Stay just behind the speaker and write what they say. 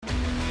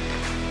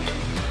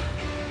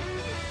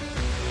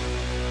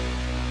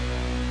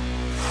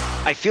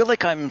I feel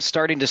like I'm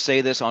starting to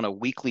say this on a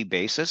weekly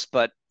basis,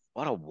 but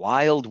what a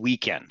wild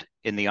weekend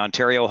in the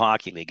Ontario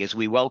Hockey League as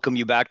we welcome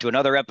you back to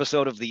another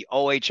episode of the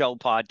OHL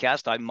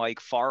podcast. I'm Mike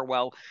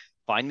Farwell.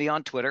 Find me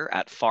on Twitter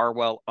at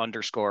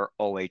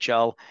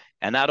Farwell_OHL.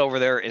 And that over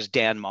there is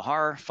Dan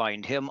Mahar.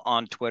 Find him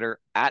on Twitter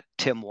at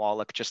Tim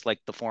Wallach, just like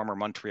the former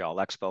Montreal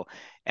Expo.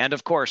 And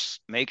of course,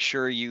 make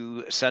sure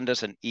you send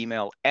us an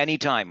email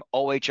anytime,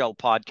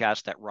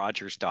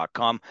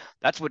 ohlpodcast@rogers.com.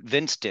 That's what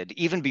Vince did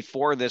even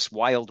before this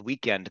wild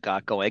weekend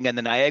got going. And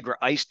the Niagara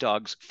Ice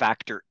Dogs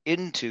factor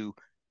into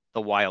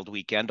the wild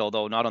weekend,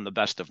 although not on the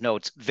best of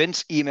notes.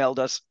 Vince emailed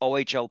us,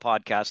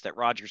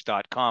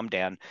 ohlpodcast@rogers.com,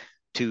 Dan,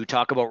 to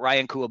talk about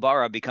Ryan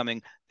Kuwabara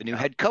becoming the new Yeah.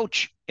 head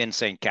coach in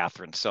St.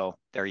 Catharines. So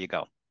there you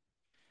go.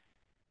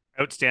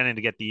 Outstanding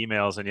to get the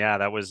emails. And yeah,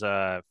 that was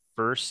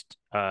first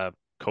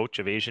coach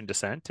of Asian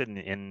descent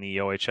in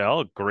the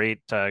OHL. Great.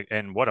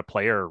 And what a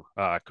player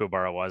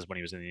Kubara was when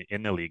he was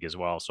in the league as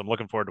well. So I'm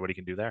looking forward to what he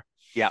can do there.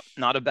 Yeah,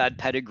 not a bad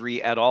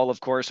pedigree at all,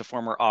 of course, a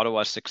former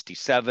Ottawa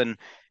 67.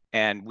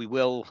 And we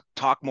will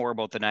talk more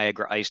about the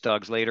Niagara Ice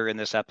Dogs later in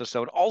this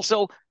episode.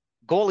 Also,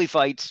 goalie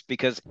fights,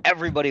 because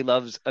everybody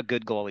loves a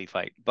good goalie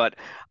fight. But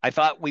I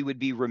thought we would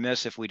be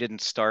remiss if we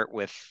didn't start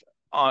with,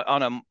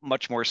 on a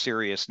much more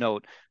serious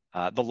note,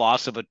 the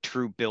loss of a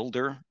true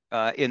builder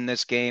in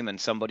this game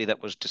and somebody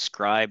that was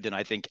described, and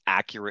I think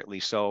accurately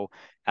so,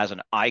 as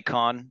an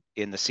icon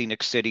in the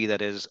scenic city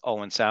that is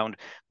Owen Sound.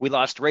 We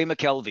lost Ray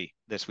McKelvey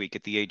this week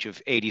at the age of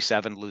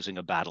 87, losing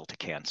a battle to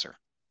cancer.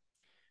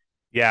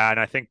 Yeah, and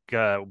I think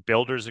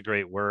builder's a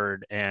great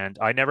word. And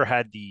I never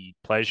had the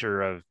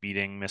pleasure of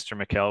meeting Mr.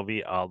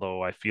 McKelvey,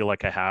 although I feel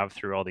like I have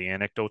through all the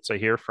anecdotes I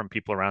hear from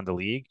people around the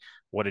league.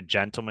 What a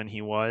gentleman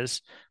he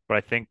was. But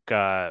I think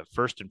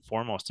first and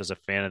foremost, as a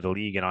fan of the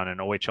league and on an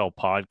OHL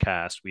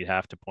podcast, we'd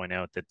have to point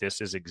out that this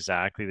is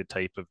exactly the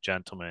type of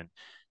gentleman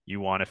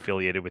you want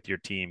affiliated with your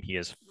team. He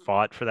has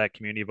fought for that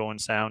community of Owen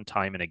Sound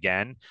time and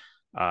again.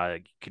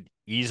 Could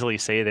easily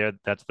say there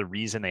that's the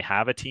reason they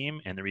have a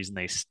team and the reason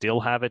they still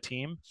have a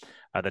team,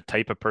 the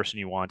type of person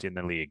you want in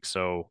the league.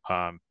 So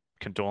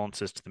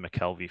condolences to the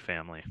McKelvey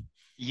family.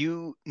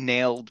 You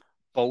nailed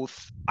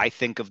both, I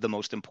think, of the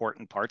most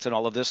important parts in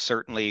all of this,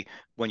 certainly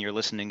when you're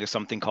listening to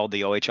something called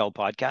the OHL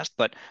podcast.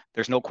 But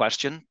there's no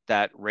question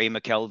that Ray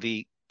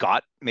McKelvey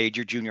got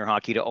major junior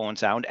hockey to Owen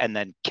Sound and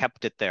then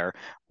kept it there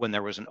when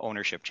there was an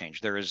ownership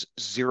change. There is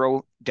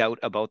zero doubt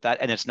about that.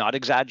 And it's not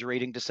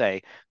exaggerating to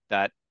say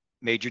that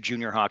major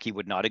junior hockey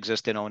would not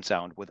exist in Owen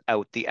Sound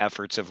without the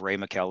efforts of Ray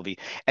McKelvey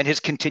and his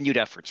continued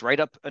efforts right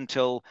up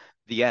until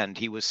the end.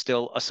 He was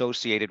still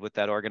associated with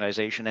that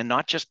organization, and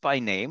not just by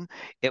name.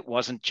 It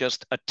wasn't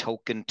just a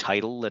token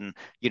title. And,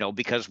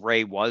 because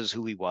Ray was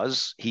who he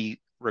was,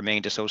 he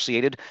remained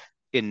associated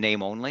in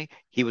name only.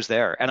 He was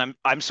there. And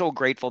I'm so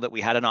grateful that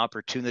we had an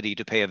opportunity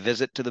to pay a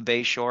visit to the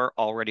Bay Shore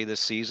already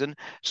this season.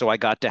 So I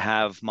got to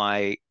have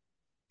my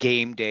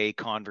game day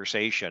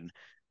conversation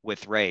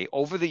with Ray.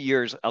 Over the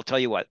years, I'll tell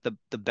you what, the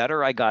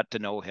better I got to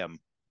know him,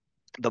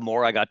 the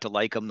more I got to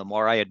like him, the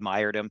more I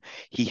admired him.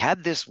 He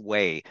had this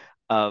way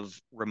of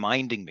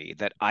reminding me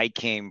that I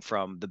came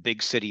from the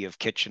big city of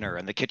Kitchener,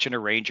 and the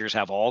Kitchener Rangers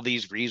have all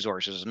these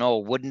resources. No,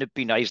 wouldn't it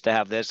be nice to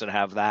have this and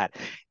have that?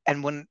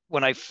 And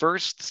when I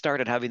first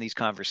started having these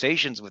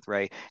conversations with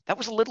Ray, that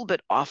was a little bit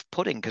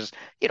off-putting because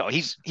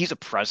he's a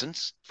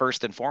presence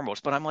first and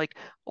foremost. But I'm like,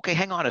 okay,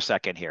 hang on a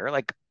second here.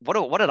 Like,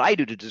 what did I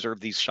do to deserve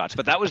these shots?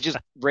 But that was just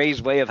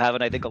Ray's way of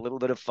having, I think, a little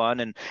bit of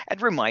fun and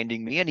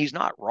reminding me. And he's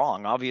not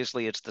wrong.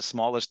 Obviously, it's the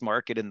smallest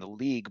market in the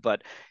league,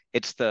 but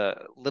it's the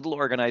little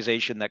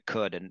organization that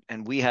could.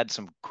 And we had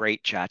some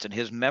great chats. And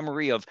his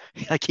memory of,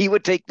 like, he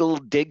would take little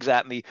digs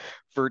at me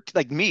for,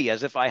 like, me,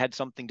 as if I had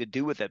something to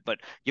do with it. But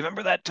you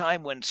remember that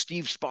time when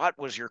Steve Spott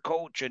was your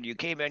coach and you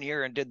came in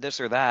here and did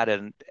this or that?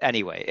 And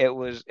anyway, it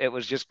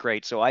was just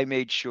great. So I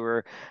made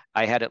sure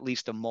I had at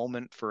least a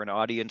moment for an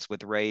audience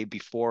with Ray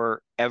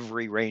before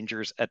every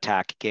Rangers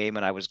attack game.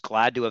 And I was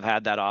glad to have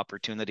had that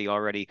opportunity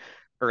already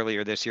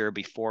earlier this year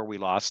before we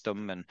lost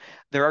him. And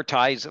there are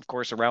ties, of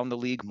course, around the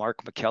league.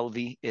 Mark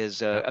McKelvey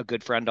is Yeah. a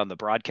good friend on the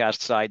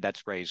broadcast side.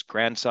 That's Ray's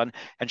grandson.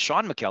 And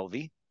Sean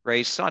McKelvey,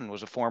 Ray's son,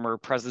 was a former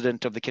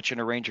president of the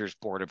Kitchener Rangers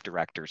board of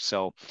directors.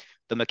 So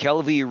the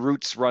McKelvey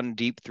roots run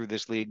deep through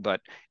this league,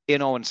 but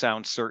in Owen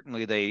Sound,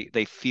 certainly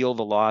they feel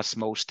the loss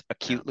most Yeah.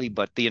 acutely.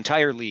 But the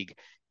entire league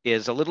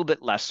is a little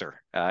bit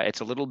lesser. It's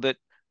a little bit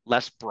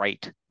less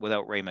bright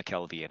without Ray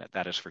McKelvey in it.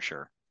 That is for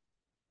sure.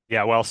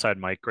 Yeah, well said,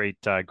 Mike.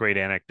 Great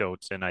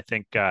anecdotes. And I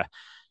think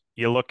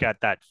you look at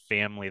that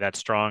family, that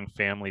strong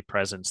family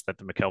presence that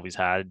the McKelveys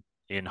had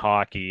in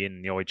hockey,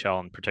 in the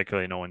OHL, and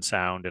particularly in Owen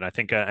Sound. And I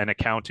think an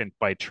accountant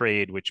by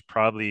trade, which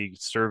probably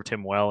served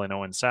him well in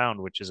Owen Sound,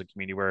 which is a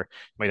community where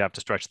you might have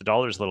to stretch the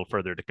dollars a little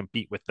further to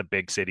compete with the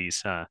big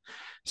cities.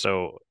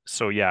 So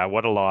yeah,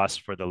 what a loss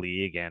for the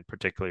league and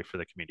particularly for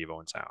the community of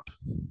Owen Sound.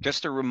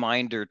 Just a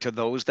reminder to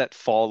those that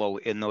follow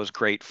in those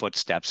great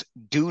footsteps,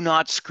 do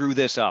not screw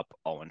this up,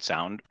 Owen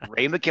Sound.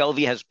 Ray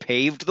McKelvey has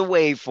paved the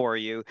way for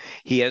you.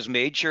 He has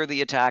made sure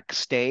the attack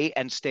stay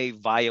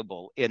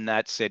viable in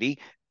that city.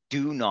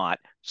 Do not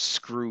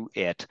screw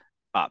it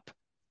up.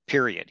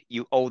 Period.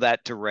 You owe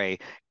that to Ray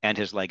and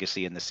his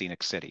legacy in the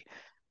Scenic City.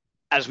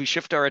 As we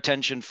shift our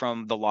attention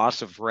from the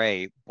loss of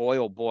Ray, boy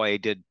oh boy,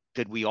 did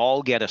we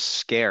all get a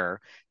scare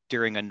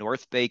during a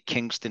North Bay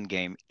Kingston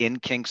game in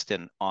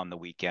Kingston on the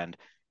weekend.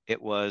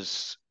 It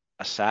was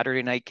a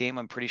Saturday night game,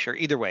 I'm pretty sure.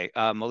 Either way,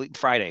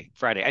 Friday.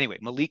 Anyway,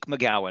 Malik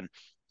McGowan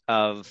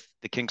of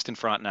the Kingston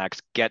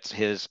Frontenacs gets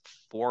his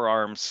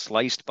forearm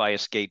sliced by a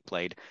skate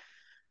blade.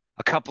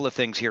 A couple of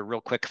things here,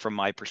 real quick, from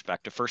my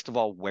perspective. First of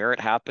all, where it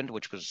happened,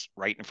 which was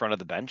right in front of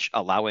the bench,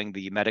 allowing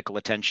the medical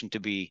attention to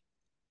be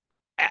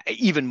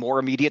even more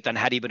immediate than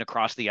had he been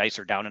across the ice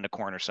or down in a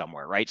corner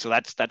somewhere, right? So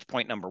that's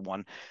point number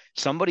one.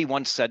 Somebody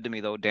once said to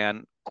me, though,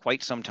 Dan,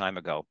 quite some time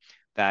ago,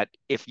 that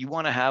if you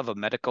want to have a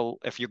medical,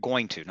 if you're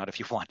going to, not if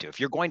you want to, if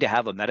you're going to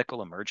have a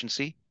medical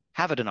emergency,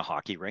 have it in a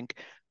hockey rink.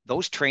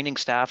 Those training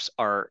staffs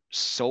are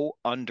so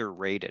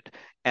underrated.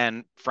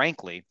 And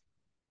frankly,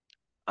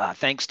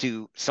 thanks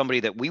to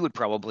somebody that we would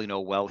probably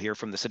know well here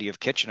from the city of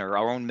Kitchener,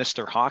 our own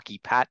Mr. Hockey,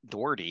 Pat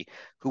Doherty,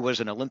 who was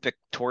an Olympic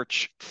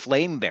torch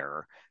flame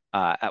bearer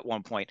at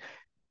one point,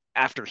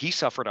 after he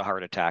suffered a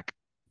heart attack,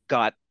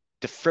 got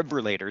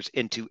defibrillators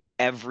into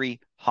every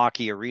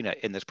hockey arena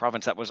in this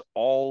province. That was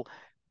all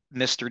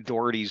Mr.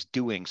 Doherty's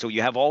doing. So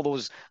you have all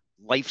those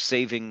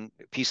life-saving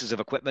pieces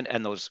of equipment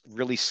and those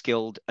really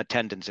skilled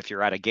attendants if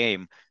you're at a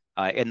game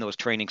in those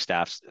training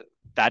staffs.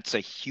 That's a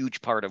huge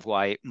part of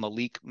why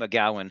Malik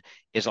McGowan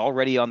is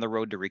already on the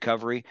road to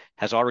recovery,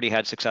 has already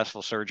had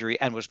successful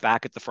surgery, and was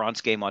back at the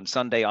France game on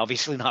Sunday,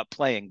 obviously not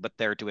playing, but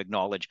there to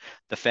acknowledge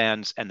the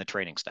fans and the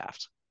training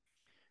staffs.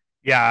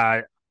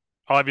 Yeah,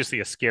 obviously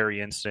a scary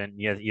incident.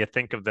 You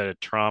think of the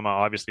trauma,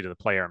 obviously to the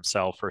player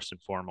himself first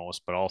and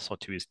foremost, but also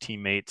to his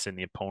teammates and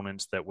the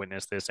opponents that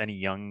witness this. Any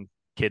young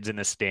kids in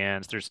the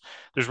stands. There's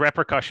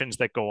repercussions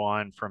that go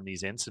on from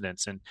these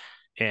incidents,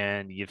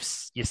 and you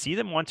see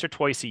them once or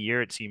twice a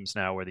year. It seems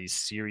now where these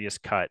serious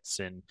cuts,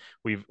 and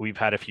we've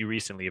had a few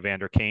recently.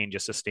 Evander Kane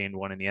just sustained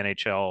one in the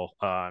NHL.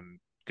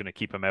 Going to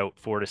keep him out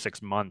 4 to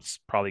 6 months,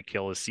 probably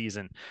kill his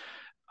season.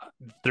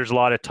 There's a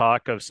lot of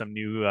talk of some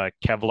new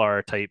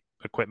Kevlar type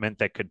equipment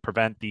that could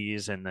prevent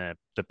these, and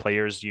the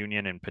players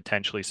union and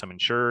potentially some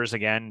insurers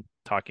again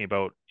talking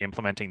about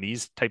implementing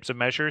these types of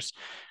measures,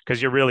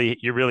 because you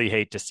really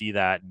hate to see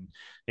that.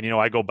 And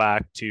I go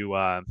back to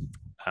uh,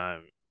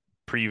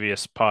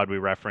 previous pod we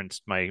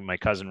referenced. My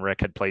cousin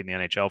Rick had played in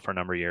the NHL for a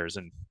number of years,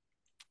 and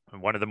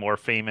one of the more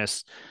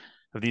famous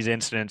of these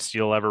incidents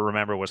you'll ever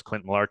remember was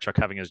Clint Malarchuk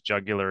having his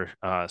jugular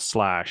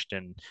slashed.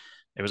 And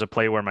it was a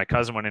play where my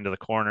cousin went into the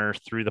corner,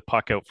 threw the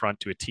puck out front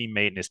to a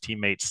teammate, and his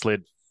teammate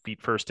slid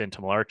feet first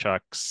into Malarchuk,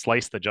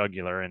 sliced the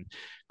jugular. And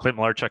Clint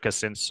Malarchuk has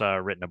since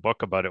written a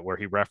book about it where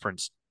he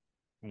referenced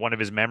one of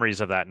his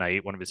memories of that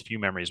night. One of his few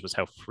memories was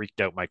how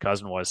freaked out my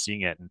cousin was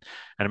seeing it. And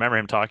I remember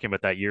him talking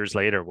about that years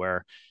later,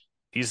 where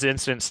these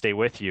incidents stay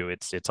with you.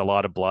 It's a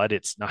lot of blood.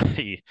 It's not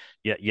you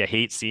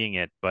hate seeing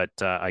it, but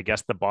I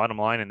guess the bottom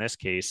line in this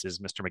case is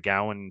Mr.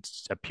 McGowan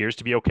appears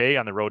to be okay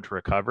on the road to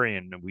recovery,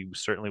 and we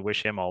certainly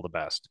wish him all the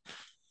best.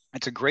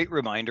 It's a great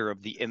reminder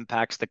of the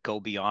impacts that go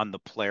beyond the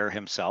player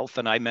himself.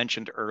 And I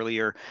mentioned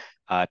earlier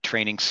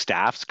training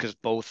staffs, because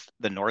both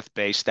the North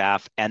Bay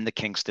staff and the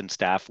Kingston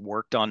staff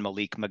worked on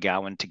Malik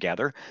McGowan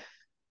together.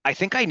 I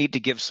think I need to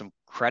give some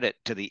credit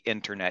to the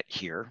internet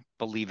here,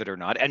 believe it or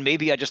not. And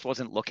maybe I just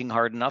wasn't looking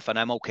hard enough, and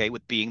I'm okay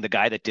with being the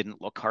guy that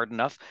didn't look hard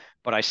enough.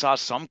 But I saw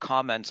some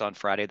comments on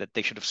Friday that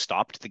they should have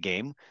stopped the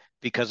game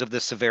because of the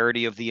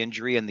severity of the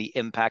injury and the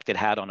impact it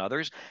had on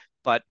others.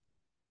 But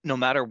no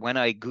matter when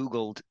I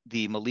Googled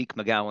the Malik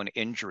McGowan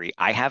injury,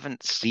 I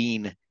haven't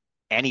seen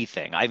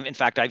anything. In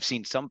fact, I've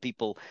seen some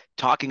people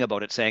talking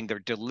about it saying they're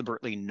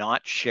deliberately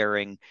not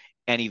sharing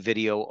any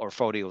video or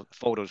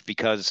photos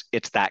because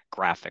it's that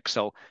graphic.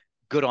 So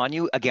good on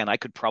you. Again, I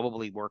could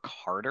probably work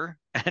harder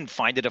and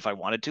find it if I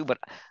wanted to, but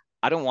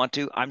I don't want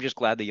to. I'm just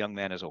glad the young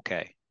man is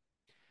okay.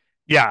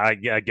 Yeah,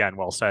 again,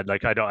 well said.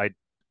 Like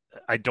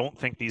I don't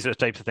think these are the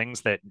types of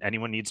things that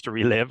anyone needs to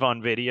relive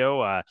on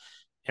video,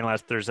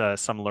 unless there's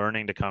some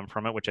learning to come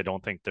from it, which I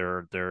don't think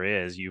there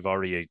is. You've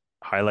already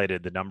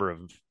highlighted the number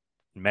of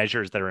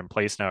measures that are in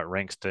place now at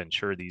rinks to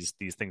ensure these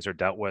things are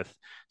dealt with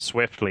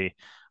swiftly.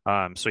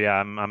 So yeah,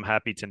 I'm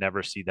happy to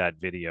never see that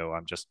video.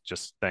 I'm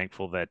just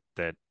thankful that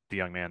the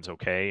young man's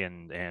okay,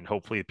 and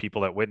hopefully the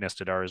people that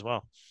witnessed it are as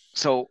well.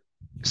 So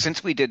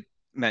since we did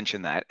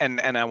mention that, and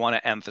I want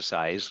to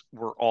emphasize,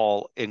 we're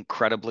all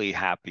incredibly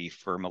happy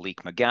for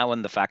Malik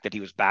McGowan, the fact that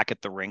he was back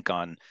at the rink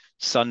on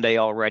Sunday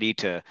already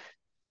to,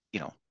 you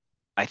know,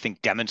 I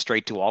think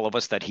demonstrate to all of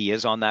us that he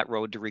is on that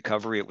road to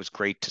recovery. It was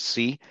great to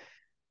see.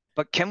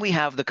 But can we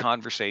have the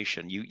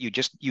conversation? You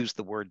just used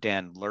the word,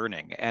 Dan,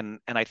 learning, and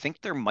I think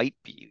there might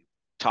be,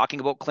 talking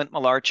about Clint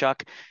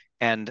Malarchuk,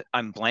 and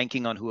I'm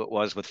blanking on who it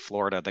was with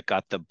Florida that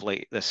got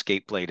the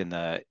skate blade in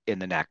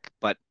the neck.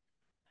 But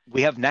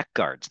we have neck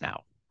guards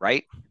now,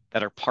 right?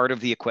 That are part of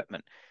the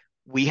equipment.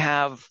 We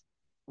have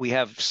we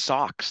have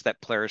socks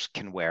that players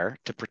can wear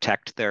to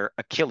protect their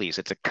Achilles.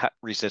 It's a cut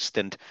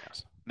resistant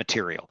Yes.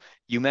 material.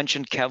 You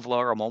mentioned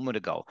Kevlar a moment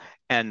ago.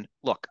 And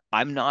look,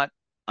 I'm not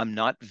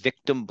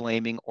victim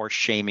blaming or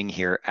shaming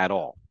here at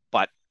all.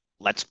 But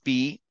let's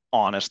be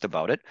honest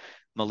about it.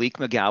 Malik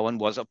McGowan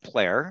was a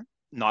player,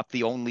 not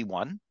the only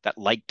one, that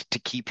liked to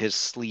keep his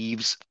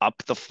sleeves up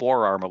the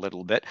forearm a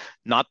little bit.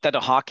 Not that a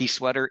hockey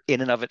sweater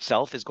in and of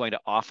itself is going to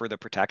offer the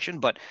protection,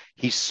 but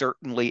he's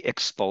certainly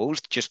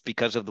exposed just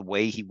because of the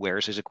way he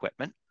wears his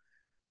equipment.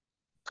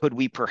 Could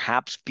we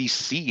perhaps be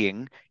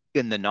seeing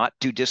in the not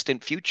too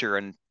distant future?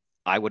 And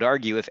I would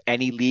argue if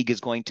any league is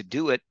going to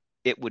do it,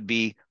 it would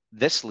be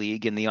this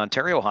league in the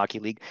Ontario Hockey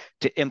League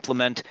to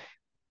implement,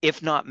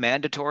 if not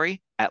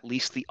mandatory, at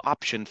least the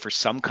option for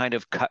some kind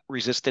of cut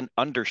resistant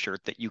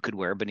undershirt that you could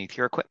wear beneath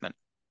your equipment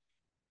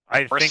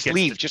I or a think it's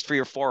sleeve just for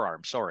your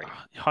forearm. Sorry.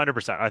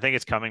 100%. I think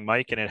it's coming,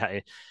 Mike,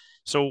 and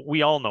so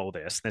we all know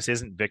this. This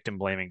isn't victim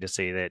blaming to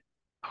say that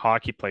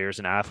hockey players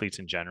and athletes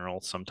in general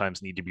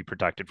sometimes need to be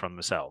protected from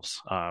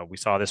themselves. We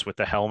saw this with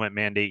the helmet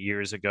mandate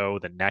years ago,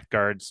 the net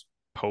guards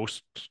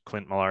post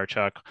Clint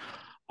Malarchuk,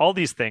 all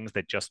these things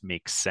that just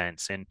make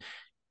sense. And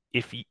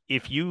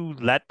if you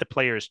let the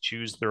players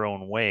choose their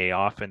own way,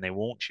 often they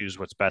won't choose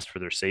what's best for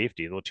their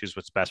safety. They'll choose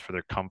what's best for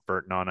their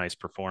comfort and on-ice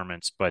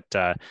performance. But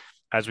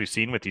as we've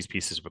seen with these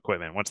pieces of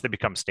equipment, once they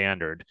become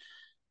standard,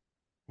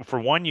 for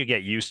one, you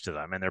get used to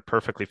them and they're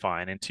perfectly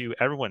fine. And two,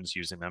 everyone's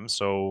using them,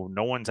 so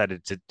no one's at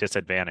a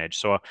disadvantage.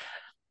 So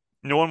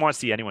no one wants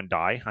to see anyone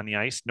die on the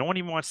ice. No one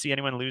even wants to see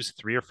anyone lose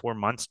 3 or 4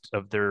 months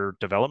of their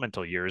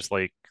developmental years,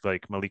 like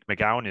Malik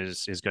McGowan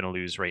is going to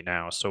lose right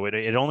now. So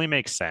it only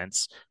makes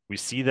sense. We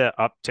see the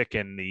uptick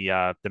in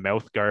the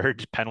mouth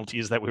guard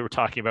penalties that we were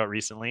talking about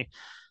recently.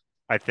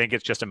 I think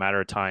it's just a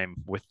matter of time.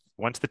 With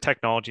once the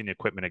technology and the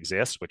equipment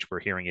exists, which we're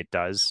hearing it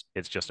does,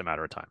 it's just a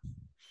matter of time.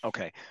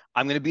 Okay.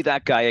 I'm going to be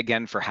that guy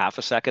again for half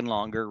a second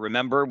longer.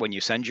 Remember, when you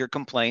send your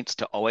complaints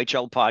to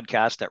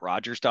ohlpodcast at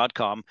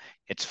rogers.com,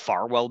 it's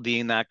Farwell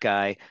being that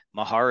guy.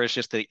 Mahar is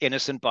just the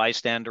innocent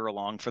bystander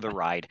along for the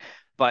ride.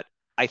 But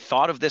I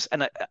thought of this,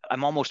 and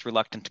I'm almost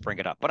reluctant to bring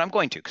it up, but I'm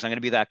going to because I'm going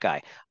to be that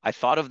guy. I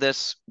thought of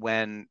this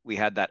when we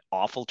had that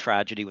awful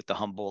tragedy with the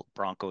Humboldt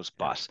Broncos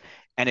Yeah. bus.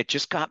 And it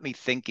just got me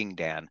thinking,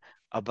 Dan,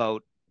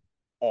 about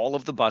all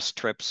of the bus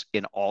trips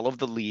in all of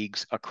the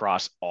leagues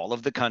across all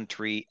of the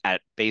country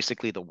at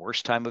basically the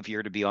worst time of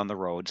year to be on the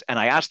roads. And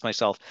I asked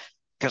myself,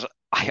 because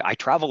I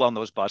travel on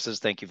those buses,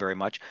 thank you very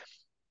much.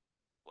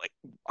 Like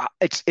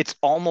it's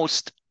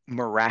almost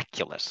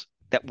miraculous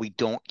that we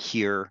don't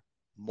hear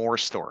more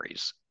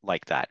stories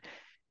like that.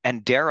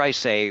 And dare I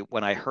say,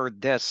 when I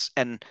heard this,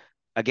 and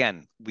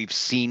again, we've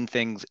seen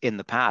things in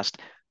the past,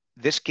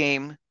 this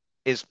game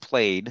is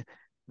played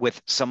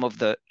with some of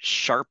the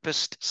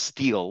sharpest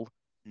steel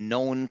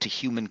known to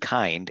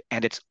humankind,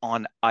 and it's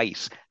on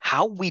ice.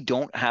 How we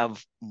don't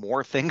have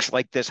more things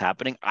like this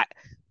happening,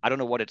 I don't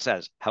know what it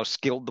says, how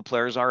skilled the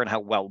players are and how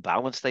well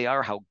balanced they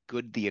are, how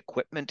good the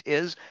equipment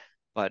is.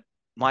 But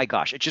my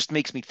gosh, it just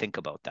makes me think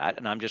about that.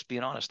 And I'm just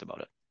being honest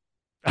about it.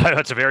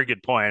 That's a very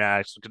good point. I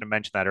was going to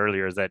mention that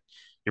earlier is that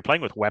you're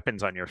playing with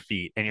weapons on your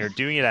feet and you're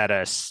doing it at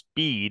a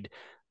speed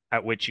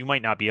at which you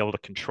might not be able to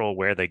control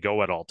where they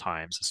go at all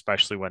times,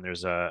 especially when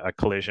there's a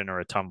collision or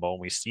a tumble.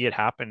 And we see it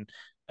happen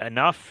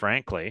enough,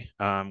 frankly,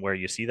 where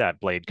you see that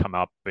blade come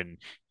up and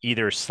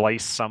either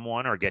slice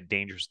someone or get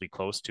dangerously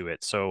close to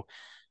it. So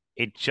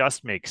it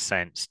just makes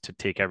sense to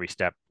take every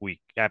step we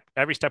can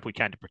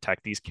to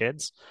protect these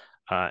kids,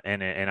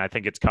 and I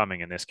think it's coming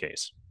in this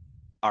case.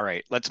 All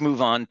right, let's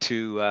move on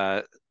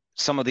to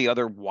some of the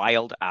other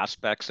wild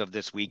aspects of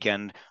this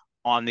weekend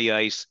on the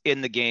ice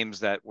in the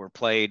games that were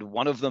played.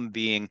 One of them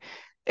being,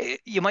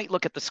 you might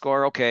look at the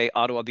score, okay,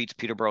 Ottawa beats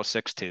Peterborough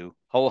 6-2.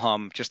 Ho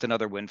hum, just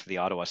another win for the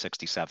Ottawa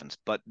 67s.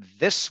 But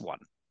this one,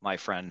 my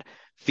friend,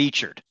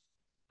 featured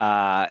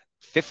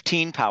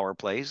 15 power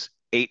plays,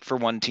 eight for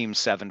one team,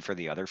 seven for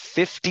the other,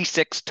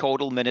 56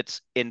 total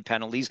minutes in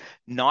penalties,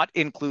 not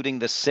including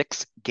the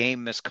six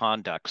game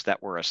misconducts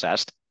that were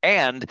assessed,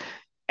 and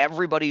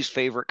everybody's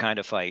favorite kind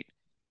of fight,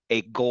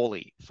 a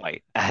goalie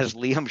fight, as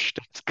Liam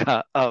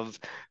Stutzka of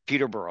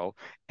Peterborough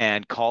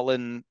and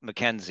Colin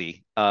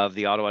McKenzie of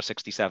the Ottawa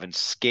 67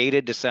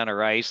 skated to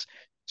center ice,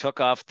 took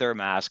off their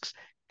masks,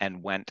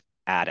 and went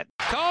at it.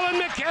 Colin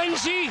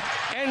McKenzie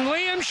and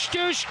Liam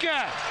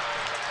Stutzka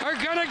are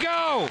going to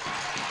go.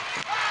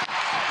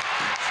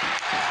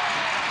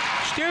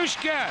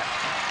 Stutzka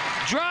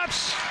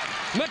drops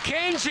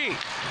McKenzie,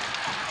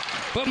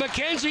 but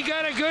McKenzie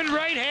got a good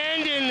right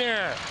hand in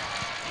there.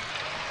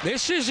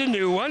 This is a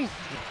new one.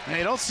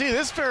 You don't see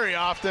this very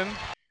often.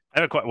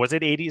 Was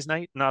it 80s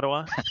night in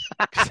Ottawa?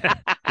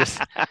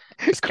 just,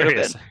 just Could have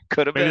curious. been.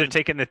 Could have Maybe they're been.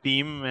 taking the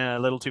theme a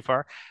little too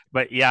far.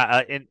 But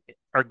yeah, and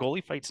our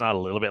goalie fights not a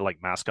little bit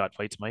like mascot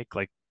fights, Mike.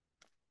 Like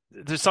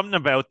there's something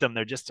about them.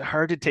 They're just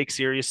hard to take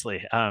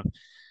seriously. And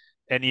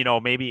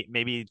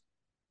maybe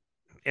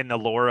in the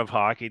lore of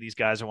hockey, these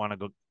guys are going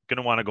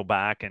to want to go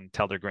back and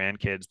tell their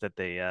grandkids that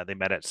they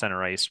met at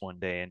center ice one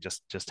day and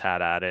just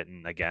had at it.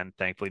 And again,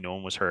 thankfully, no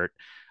one was hurt.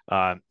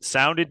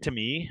 Sounded to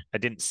me, I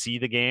didn't see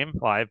the game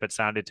live, but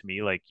sounded to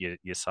me like you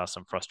saw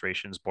some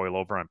frustrations boil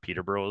over on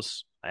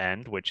Peterborough's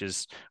end, which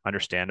is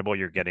understandable.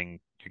 You're getting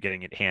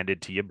it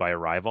handed to you by a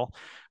rival,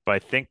 but I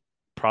think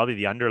probably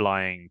the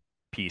underlying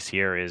piece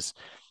here is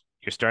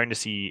you're starting to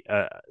see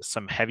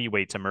some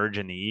heavyweights emerge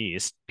in the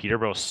East.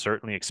 Peterborough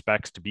certainly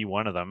expects to be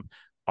one of them.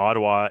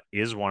 Ottawa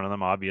is one of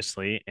them,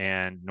 obviously,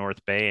 and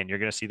North Bay, and you're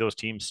going to see those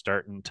teams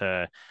starting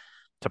to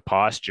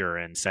posture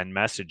and send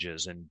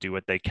messages and do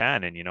what they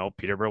can. And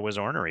Peterborough was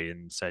ornery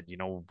and said,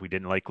 we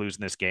didn't like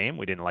losing this game.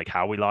 We didn't like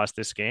how we lost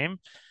this game.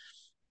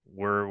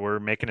 We're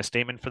making a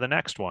statement for the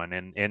next one.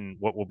 And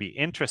what will be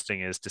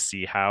interesting is to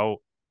see how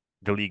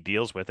the league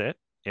deals with it.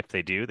 If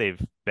they do,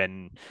 they've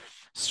been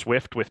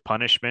swift with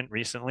punishment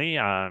recently,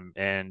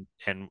 and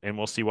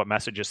we'll see what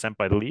message is sent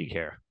by the league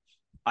here.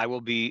 I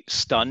will be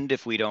stunned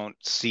if we don't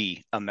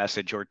see a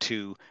message or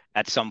two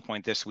at some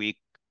point this week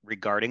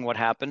regarding what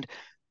happened.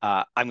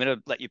 I'm going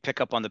to let you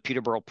pick up on the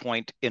Peterborough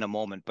point in a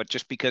moment, but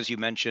just because you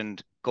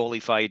mentioned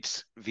goalie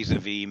fights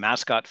vis-a-vis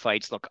mascot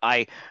fights, look,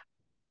 I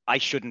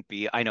shouldn't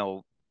be. I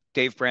know,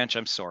 Dave Branch,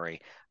 I'm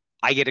sorry.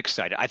 I get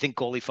excited. I think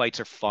goalie fights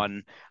are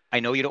fun. I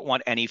know you don't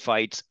want any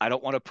fights. I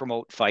don't want to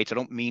promote fights. I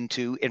don't mean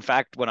to. In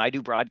fact, when I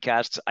do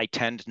broadcasts, I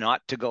tend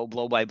not to go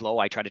blow by blow.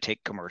 I try to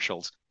take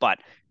commercials, but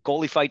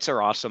goalie fights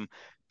are awesome.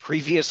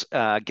 Previous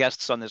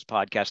guests on this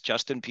podcast,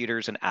 Justin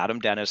Peters and Adam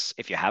Dennis.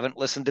 If you haven't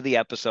listened to the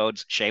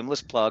episodes,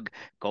 shameless plug,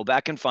 go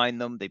back and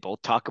find them. They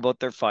both talk about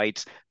their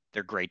fights.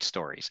 They're great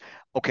stories.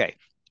 Okay,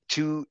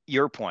 to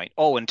your point.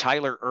 Oh, and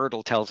Tyler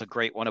Erdl tells a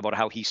great one about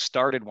how he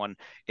started one.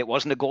 It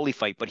wasn't a goalie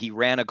fight, but he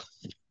ran the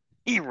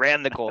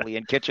goalie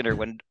in Kitchener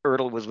when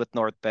Erdl was with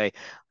North Bay.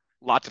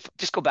 Lots of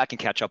just go back and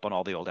catch up on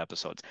all the old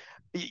episodes.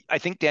 I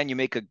think Dan, you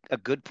make a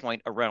good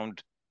point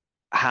around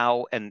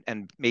how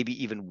and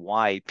maybe even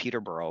why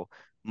Peterborough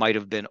might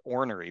have been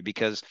ornery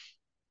because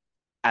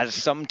as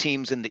some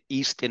teams in the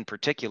East in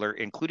particular,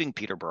 including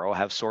Peterborough,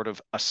 have sort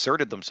of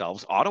asserted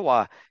themselves,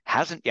 Ottawa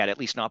hasn't yet, at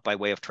least not by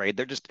way of trade.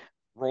 They're just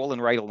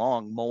rolling right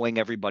along, mowing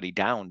everybody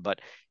down. But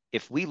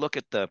if we look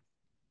at the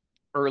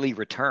early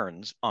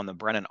returns on the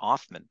Brennan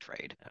Othman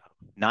trade,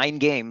 9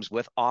 games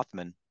with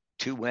Othman,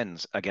 2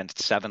 wins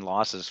against 7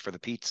 losses for the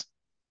Petes.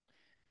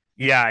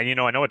 Yeah, and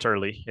I know it's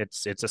early.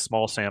 It's a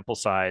small sample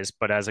size,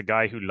 but as a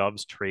guy who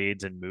loves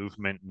trades and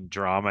movement and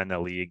drama in the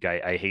league,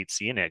 I hate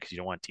seeing it because you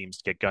don't want teams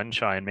to get gun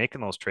shy and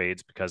making those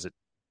trades because it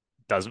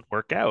doesn't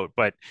work out.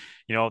 But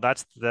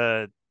that's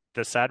the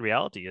sad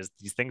reality is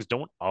these things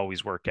don't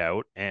always work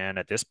out, and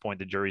at this point,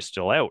 the jury's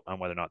still out on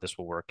whether or not this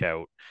will work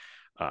out.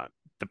 Uh,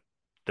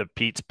 the the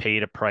Pete's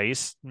paid a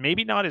price,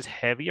 maybe not as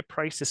heavy a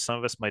price as some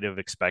of us might have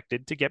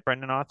expected to get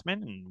Brendan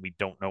Othman, and we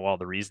don't know all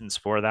the reasons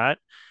for that.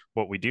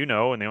 What we do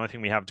know, and the only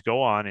thing we have to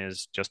go on,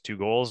 is just 2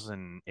 goals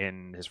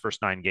in his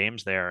first 9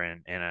 games there,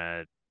 and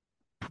a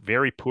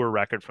very poor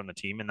record from the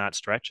team in that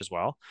stretch as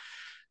well.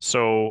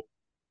 So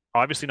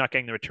obviously not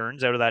getting the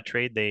returns out of that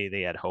trade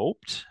they had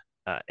hoped.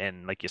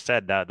 And like you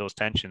said, that those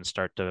tensions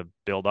start to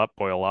build up,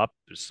 boil up.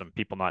 There's some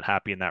people not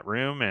happy in that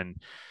room, and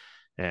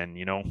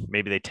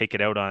maybe they take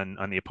it out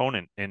on the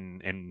opponent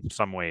in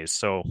some ways.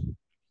 So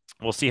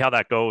we'll see how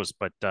that goes.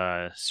 But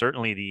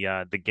certainly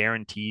the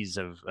guarantees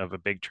of a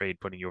big trade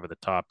putting you over the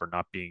top are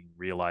not being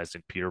realized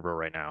in Peterborough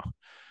right now.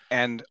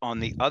 And on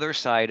the other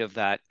side of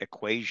that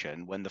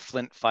equation, when the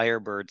Flint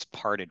Firebirds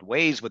parted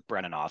ways with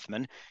Brennan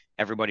Othman,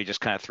 everybody just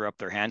kind of threw up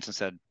their hands and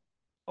said,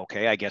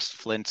 okay, I guess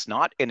Flint's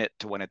not in it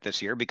to win it this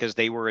year, because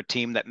they were a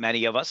team that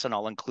many of us, and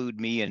I'll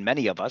include me and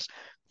many of us,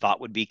 thought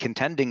would be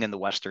contending in the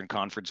Western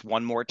Conference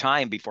one more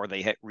time before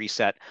they hit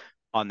reset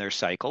on their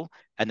cycle.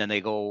 And then they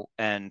go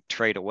and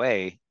trade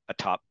away a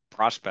top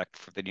prospect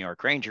for the New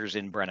York Rangers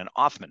in Brennan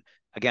Othman.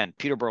 Again,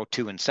 Peterborough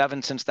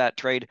 2-7 since that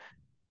trade.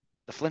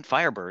 The Flint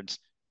Firebirds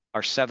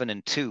are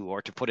 7-2,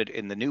 or to put it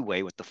in the new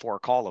way with the 4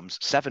 columns,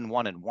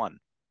 7-1-1.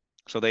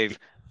 So they've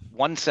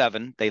won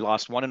 7. They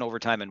lost 1 in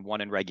overtime and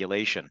 1 in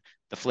regulation.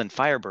 The Flint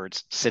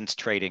Firebirds since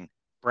trading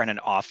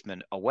Brennan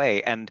Othman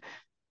away. And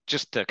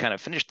just to kind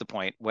of finish the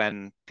point,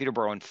 when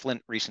Peterborough and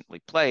Flint recently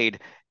played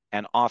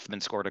and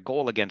Othman scored a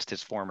goal against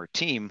his former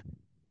team,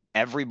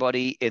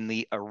 everybody in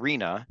the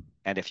arena,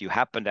 and if you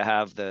happen to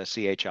have the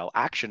CHL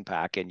action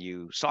pack and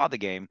you saw the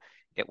game,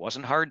 it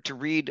wasn't hard to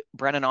read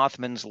Brennan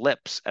Othman's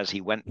lips as he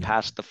went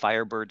past the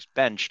Firebirds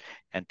bench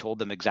and told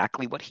them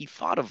exactly what he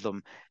thought of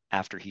them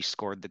after he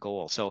scored the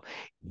goal. So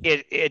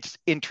it's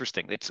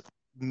interesting. It's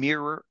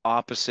mirror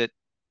opposite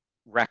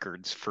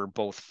records for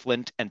both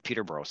Flint and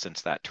Peterborough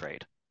since that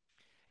trade.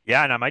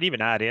 Yeah, and I might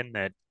even add in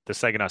that the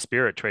Saginaw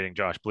Spirit trading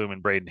Josh Bloom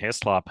and Braden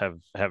Hislop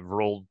have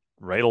rolled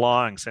right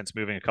along since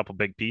moving a couple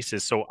big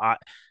pieces. So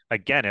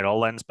again, it all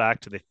lends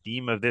back to the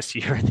theme of this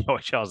year in the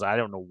OHLs. I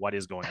don't know what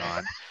is going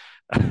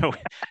on.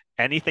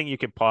 Anything you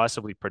could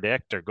possibly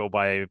predict or go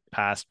by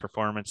past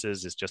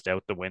performances is just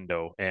out the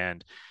window.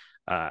 And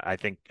I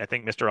think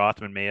Mr.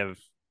 Othman may have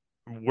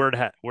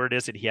word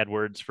is it he had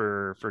words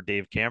for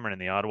Dave Cameron in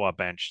the Ottawa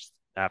bench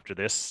after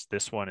this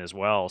one as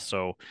well.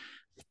 So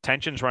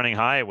tensions running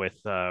high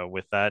with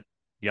that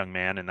young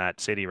man in that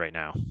city right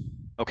now.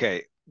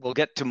 Okay, we'll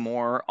get to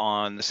more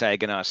on the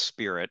Saginaw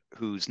Spirit,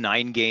 whose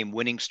 9-game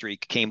winning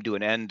streak came to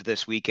an end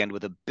this weekend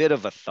with a bit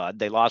of a thud.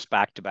 They lost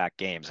back-to-back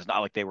games. It's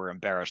not like they were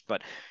embarrassed,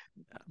 but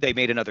they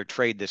made another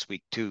trade this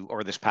week too,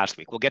 or this past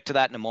week. We'll get to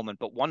that in a moment.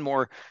 But one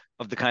more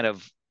of the kind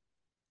of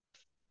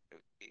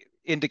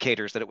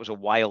indicators that it was a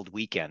wild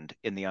weekend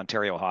in the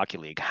Ontario Hockey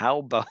League.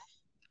 How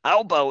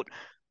about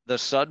the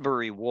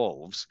Sudbury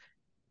Wolves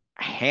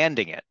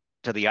handing it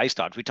to the Ice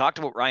Dogs? We talked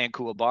about Ryan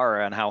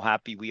Kuwabara and how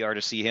happy we are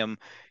to see him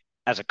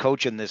as a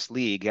coach in this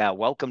league. Yeah,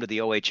 welcome to the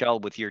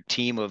OHL with your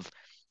team of,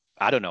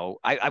 I don't know,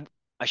 I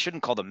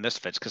shouldn't call them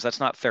misfits because that's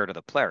not fair to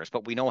the players,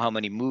 but we know how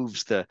many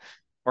moves the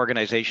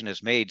organization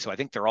has made. So I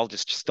think they're all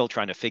just still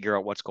trying to figure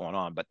out what's going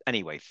on. But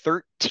anyway,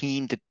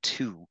 13-2,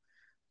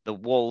 the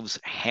Wolves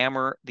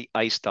hammer the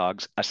Ice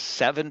Dogs, a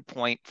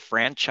 7-point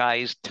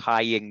franchise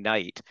tying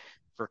night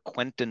for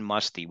Quentin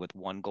Musty with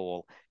 1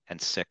 goal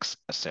and 6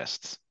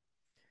 assists.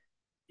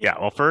 Yeah,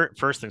 well,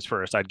 first things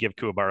first, I'd give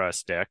Kuwabara a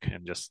stick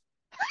and just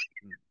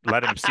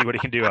let him see what he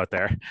can do out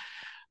there.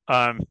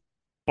 Um,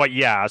 but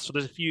yeah, so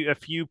there's a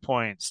few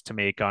points to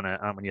make on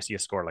when you see a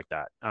score like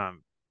that.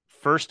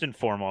 First and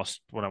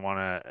foremost,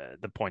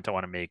 the point I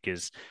want to make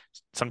is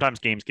sometimes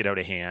games get out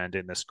of hand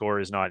and the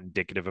score is not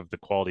indicative of the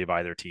quality of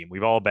either team.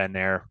 We've all been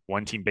there.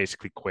 One team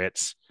basically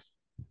quits,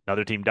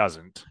 another team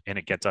doesn't, and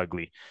it gets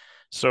ugly.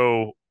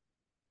 So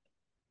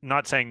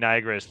not saying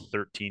Niagara is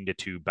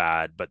 13-2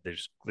 bad, but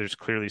there's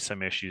clearly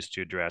some issues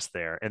to address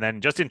there. And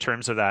then just in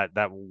terms of that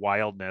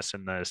wildness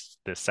and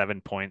the 7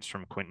 points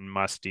from Quentin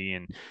Musty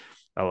and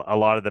a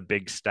lot of the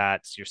big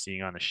stats you're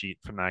seeing on the sheet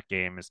from that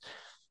game is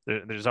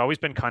there's always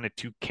been kind of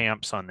two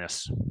camps on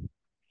this.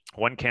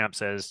 One camp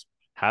says,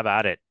 have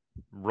at it,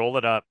 roll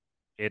it up.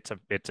 It's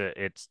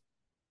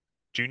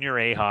junior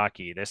A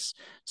hockey. This,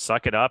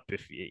 suck it up.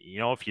 If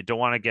you don't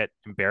want to get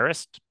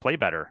embarrassed, play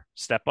better,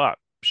 step up,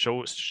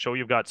 show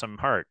you've got some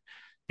heart.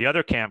 The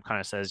other camp kind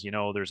of says,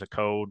 there's a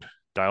code,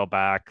 dial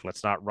back.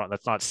 Let's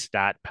not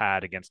stat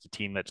pad against a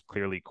team that's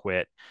clearly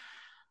quit.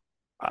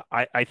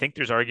 I think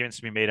there's arguments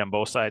to be made on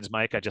both sides,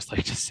 Mike. I just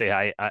like to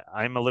say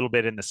I'm a little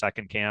bit in the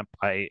second camp.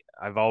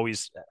 I've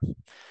always,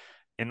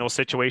 in those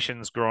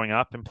situations growing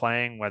up and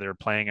playing, whether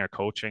playing or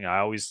coaching, I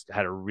always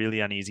had a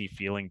really uneasy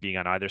feeling being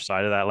on either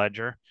side of that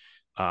ledger.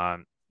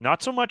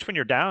 Not so much when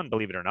you're down,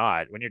 believe it or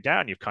not. When you're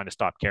down, you've kind of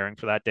stopped caring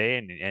for that day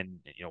and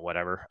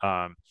whatever.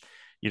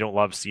 You don't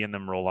love seeing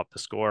them roll up the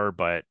score,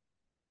 but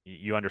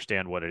you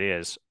understand what it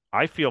is.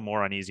 I feel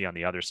more uneasy on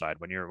the other side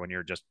when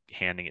you're just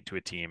handing it to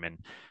a team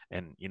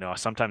and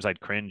sometimes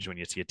I'd cringe when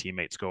you see a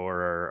teammate score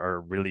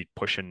or really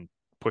pushing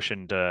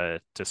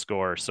to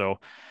score. So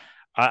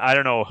I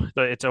don't know.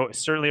 It's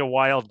certainly a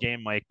wild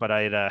game, Mike, but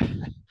I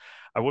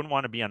wouldn't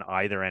want to be on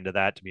either end of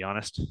that, to be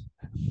honest.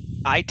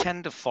 I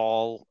tend to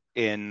fall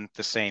in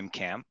the same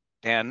camp,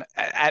 and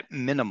at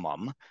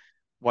minimum,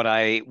 what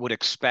I would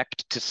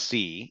expect to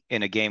see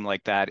in a game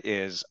like that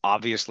is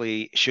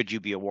obviously, should you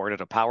be awarded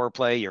a power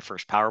play, your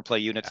first power play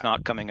unit's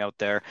not coming out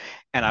there.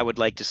 And I would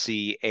like to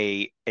see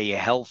a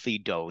healthy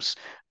dose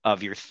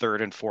of your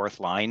third and fourth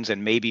lines.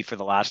 And maybe for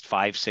the last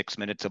 5-6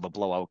 minutes of a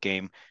blowout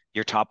game,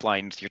 your top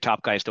lines, your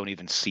top guys don't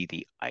even see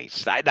the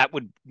ice. That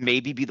would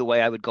maybe be the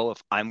way I would go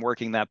if I'm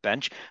working that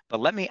bench.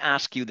 But let me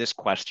ask you this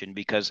question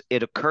because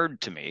it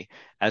occurred to me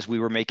as we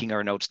were making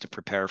our notes to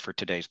prepare for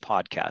today's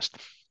podcast.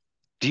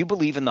 Do you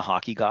believe in the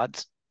hockey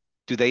gods?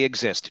 Do they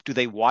exist? Do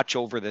they watch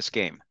over this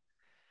game?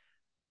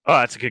 Oh,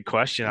 that's a good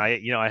question.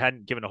 I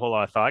hadn't given a whole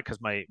lot of thought because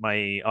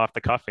my off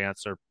the cuff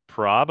answer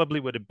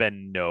probably would have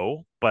been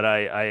no, but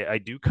I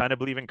do kind of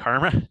believe in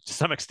karma to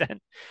some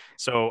extent.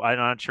 So I'm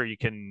not sure you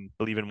can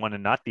believe in one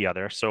and not the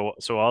other. So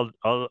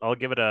I'll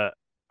give it a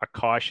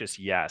cautious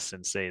yes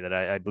and say that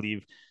I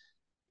believe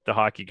the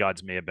hockey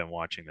gods may have been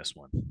watching this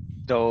one.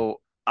 So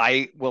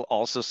I will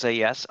also say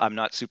yes. I'm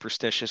not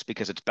superstitious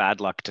because it's bad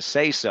luck to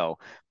say so,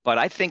 but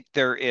I think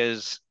there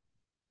is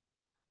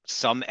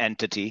some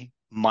entity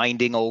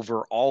minding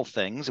over all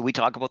things. We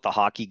talk about the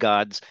hockey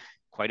gods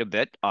quite a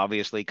bit,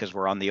 obviously, because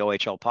we're on the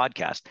OHL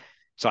podcast.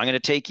 So I'm going to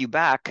take you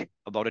back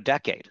about a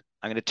decade.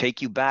 I'm going to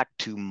take you back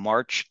to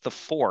March the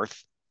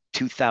 4th,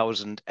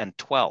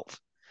 2012.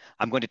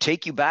 I'm going to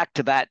take you back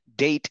to that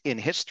date in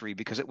history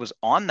because it was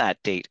on that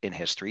date in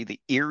history the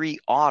Erie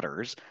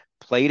Otters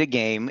played a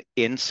game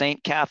in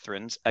St.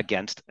 Catharines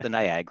against the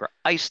Niagara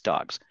Ice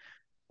Dogs.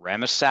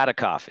 Ramis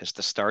Sadikov is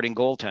the starting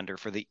goaltender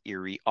for the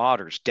Erie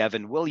Otters.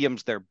 Devin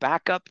Williams, their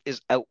backup,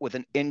 is out with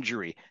an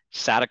injury.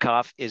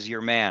 Sadikov is your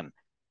man.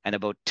 And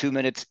about 2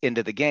 minutes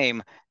into the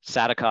game,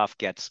 Sadikov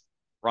gets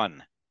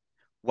run.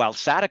 While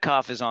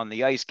Sadikov is on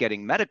the ice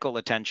getting medical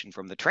attention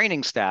from the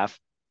training staff,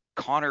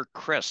 Connor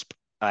Crisp,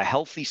 a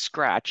healthy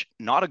scratch,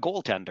 not a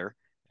goaltender,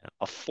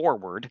 a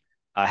forward,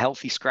 a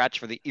healthy scratch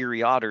for the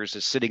Erie Otters,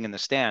 is sitting in the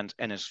stands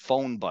and his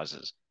phone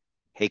buzzes.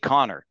 Hey,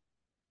 Connor,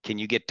 can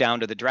you get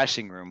down to the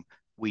dressing room?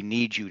 We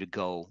need you to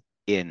go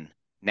in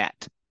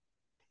net.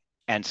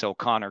 And so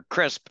Connor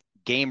Crisp,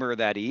 gamer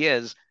that he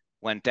is,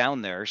 went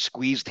down there,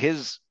 squeezed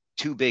his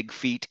 2 big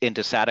feet into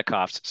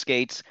Sadikov's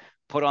skates,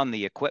 put on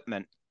the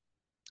equipment,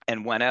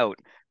 and went out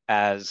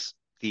as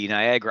the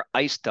Niagara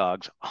Ice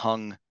Dogs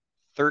hung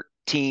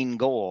 13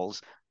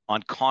 goals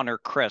on Connor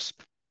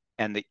Crisp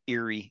and the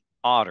Erie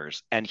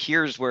Otters. And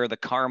here's where the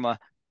karma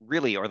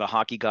really, or the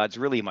hockey gods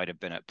really might have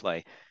been at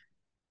play.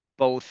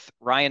 Both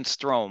Ryan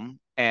Strome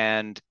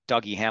and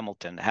Dougie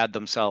Hamilton had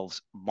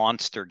themselves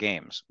monster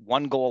games.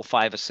 1 goal,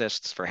 5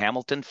 assists for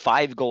Hamilton,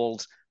 5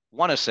 goals,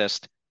 1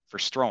 assist for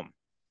Strome.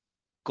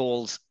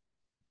 Goals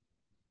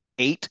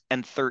 8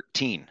 and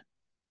 13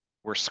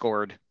 were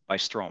scored by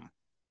Strome.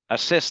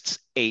 Assists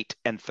 8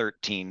 and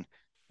 13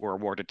 were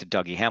awarded to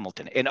Dougie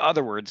Hamilton. In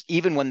other words,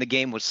 even when the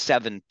game was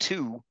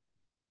 7-2,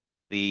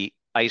 the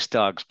Ice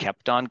Dogs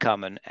kept on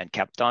coming and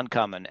kept on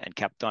coming and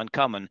kept on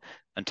coming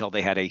until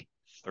they had a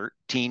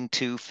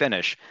 13-2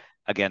 finish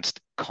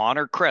against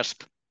Connor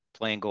Crisp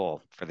playing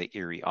goal for the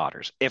Erie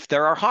Otters. If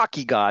there are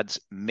hockey gods,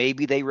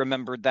 maybe they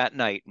remembered that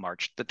night,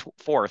 March the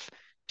 4th,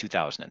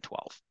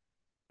 2012.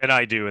 And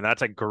I do, and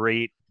that's a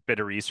great bit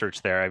of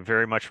research there. I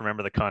very much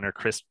remember the Connor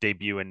Crisp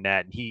debut in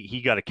net.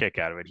 He got a kick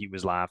out of it. He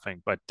was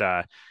laughing, but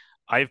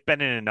I've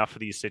been in enough of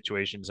these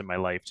situations in my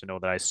life to know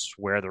that I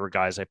swear there were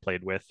guys I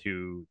played with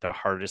who the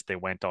hardest they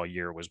went all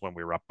year was when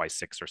we were up by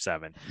 6 or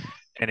 7,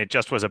 and it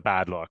just was a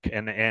bad look.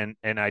 And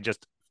I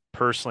just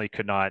personally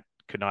could not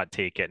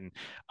take it. And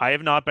I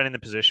have not been in the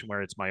position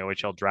where it's my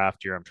OHL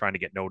draft year. I'm trying to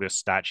get noticed.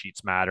 Stat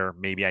sheets matter.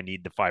 Maybe I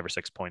need the 5 or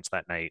 6 points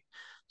that night.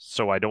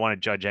 So I don't want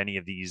to judge any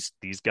of these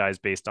guys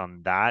based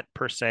on that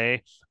per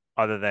se,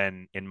 other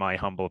than in my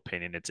humble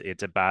opinion,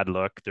 it's a bad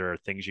look. There are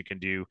things you can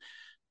do.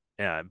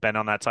 Been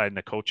on that side in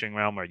the coaching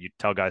realm where you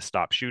tell guys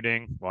stop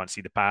shooting, want to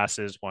see the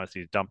passes, want to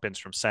see the dump ins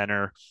from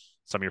center.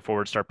 Some of your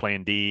forwards start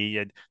playing D.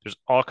 And there's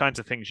all kinds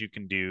of things you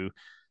can do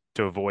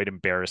to avoid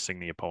embarrassing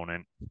the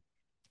opponent.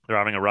 They're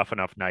having a rough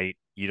enough night.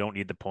 You don't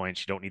need the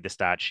points. You don't need the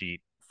stat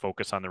sheet.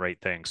 Focus on the right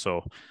thing.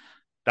 So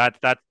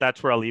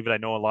that's where I'll leave it. I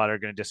know a lot are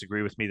going to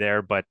disagree with me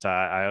there, but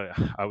I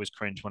always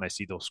cringe when I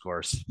see those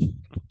scores.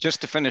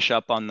 Just to finish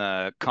up on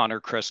the Connor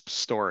Crisp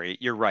story,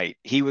 you're right.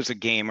 He was a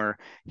gamer.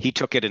 He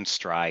took it in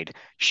stride.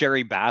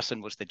 Sherry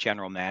Basson was the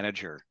general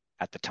manager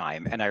at the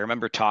time. And I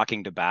remember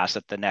talking to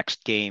Bassett the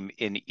next game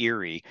in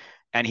Erie,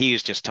 and he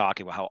was just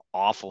talking about how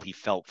awful he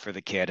felt for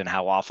the kid and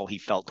how awful he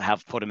felt to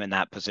have put him in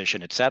that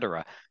position,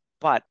 etc.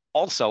 But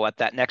also at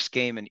that next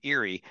game in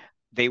Erie,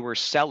 they were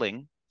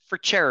selling for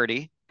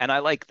charity, and I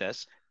like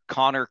this,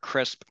 Connor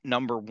Crisp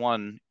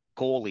 #1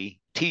 goalie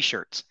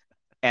t-shirts.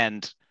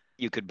 And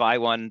you could buy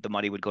one, the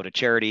money would go to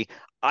charity.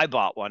 I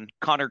bought one.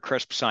 Connor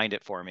Crisp signed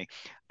it for me.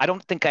 I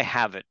don't think I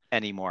have it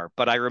anymore,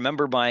 but I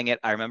remember buying it.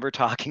 I remember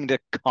talking to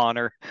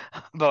Connor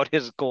about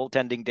his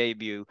goaltending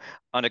debut,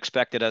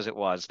 unexpected as it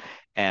was.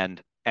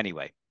 And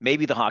anyway,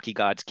 maybe the hockey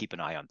gods keep an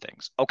eye on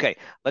things. Okay,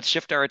 let's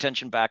shift our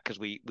attention back because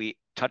we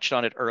touched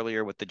on it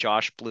earlier with the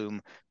Josh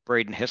Bloom,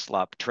 Braden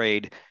Hislop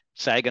trade.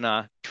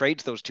 Saginaw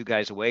trades those two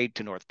guys away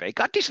to North Bay.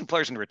 Got decent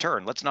players in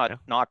return. Let's not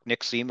knock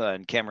Nick Sema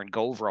and Cameron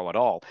Govro at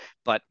all.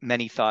 But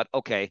many thought,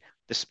 okay,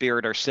 the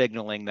Spirit are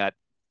signaling that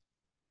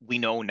we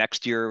know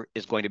next year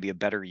is going to be a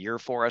better year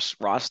for us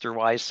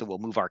roster-wise, so we'll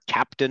move our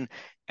captain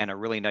and a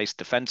really nice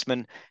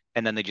defenseman,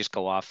 and then they just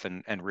go off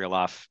and reel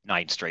off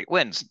 9 straight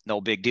wins. No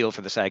big deal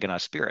for the Saginaw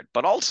Spirit.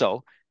 But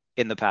also,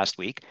 in the past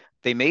week,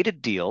 they made a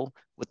deal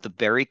with the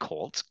Barrie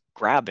Colts,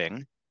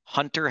 grabbing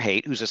Hunter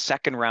Haight, who's a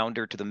second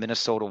rounder to the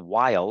Minnesota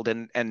Wild,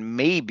 and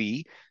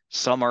maybe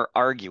some are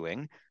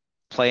arguing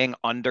playing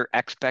under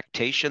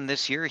expectation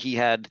this year. He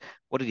had,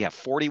 what did he have?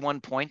 41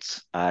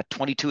 points,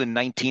 22 and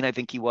 19, I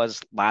think he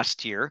was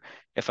last year,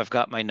 if I've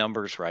got my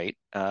numbers right.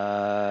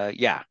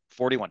 Yeah,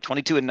 41,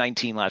 22 and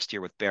 19 last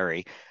year with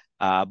Barrie,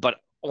 but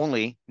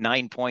only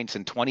 9 points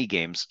in 20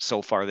 games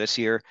so far this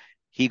year.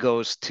 He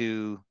goes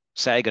to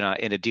Saginaw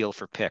in a deal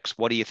for picks.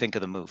 What do you think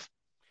of the move?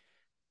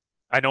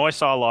 I know I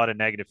saw a lot of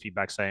negative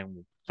feedback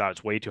saying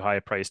that's way too high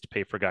a price to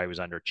pay for a guy who's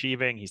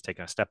underachieving. He's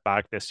taken a step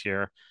back this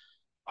year.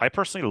 I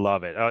personally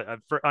love it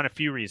on a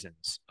few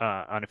reasons,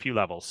 on a few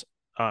levels.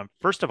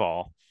 First of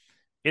all,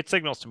 it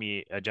signals to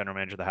me a general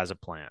manager that has a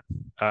plan.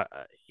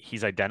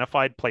 He's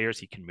identified players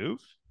he can move.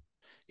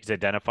 He's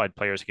identified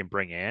players he can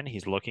bring in.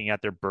 He's looking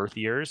at their birth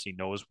years. He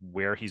knows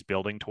where he's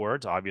building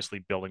towards, obviously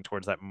building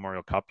towards that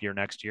Memorial Cup year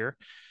next year.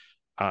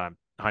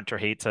 Hunter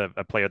Haight's a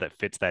player that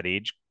fits that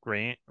age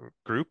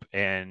group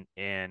and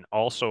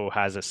also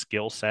has a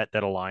skill set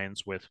that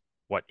aligns with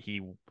what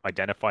he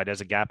identified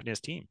as a gap in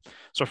his team.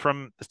 So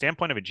from the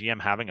standpoint of a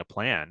GM having a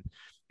plan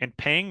and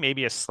paying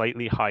maybe a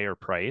slightly higher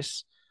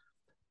price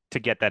to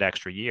get that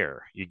extra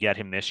year, you get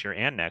him this year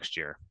and next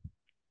year.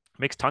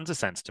 Makes tons of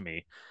sense to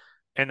me.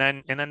 And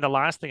then the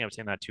last thing I would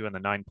say in that too, on the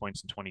 9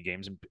 points in 20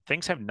 games, and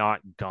things have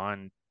not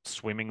gone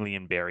swimmingly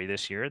in Barrie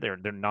this year. They're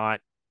not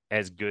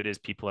as good as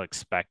people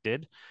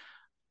expected.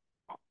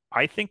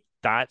 I think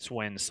that's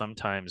when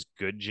sometimes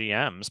good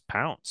GMs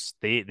pounce.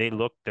 They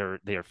look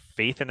their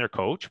faith in their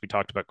coach. We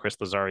talked about Chris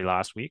Lazari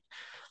last week.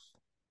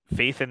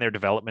 Faith in their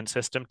development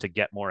system to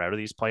get more out of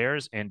these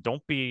players, and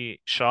don't be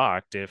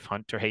shocked if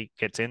Hunter Haight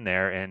gets in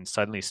there and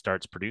suddenly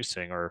starts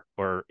producing,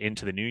 or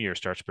into the new year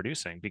starts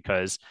producing,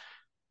 because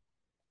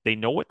they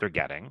know what they're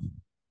getting.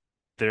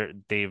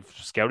 they've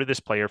scouted this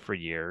player for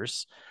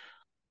years.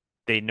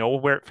 They know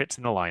where it fits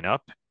in the lineup,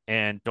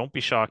 and don't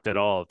be shocked at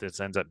all if this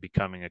ends up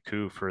becoming a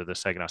coup for the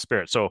Saginaw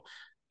Spirit. So,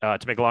 to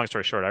make a long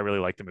story short, I really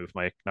like the move,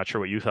 Mike. Not sure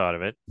what you thought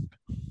of it.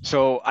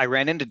 So I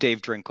ran into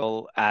Dave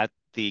Drinkle at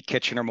the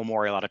Kitchener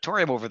Memorial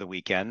Auditorium over the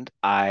weekend.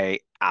 I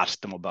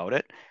asked him about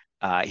it.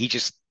 He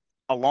just,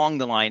 along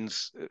the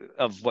lines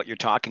of what you're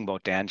talking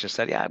about, Dan, just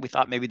said, yeah, we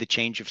thought maybe the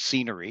change of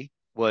scenery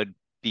would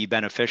be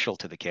beneficial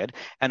to the kid.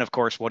 And of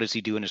course, what does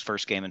he do in his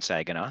first game in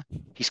Saginaw?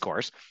 He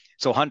scores.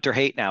 So Hunter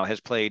Haight now has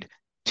played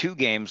 2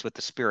 games with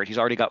the Spirit. He's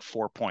already got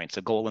 4 points,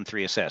 a goal and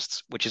 3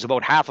 assists, which is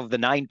about half of the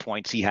 9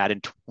 points he had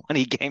in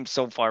 20 games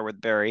so far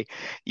with Barrie.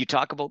 You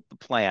talk about the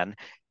plan.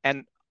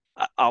 And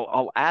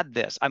I'll add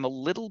this. I'm a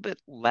little bit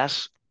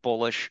less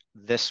bullish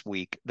this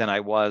week than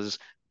I was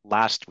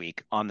last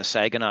week on the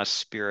Saginaw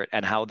Spirit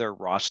and how their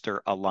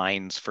roster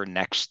aligns for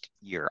next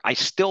year. I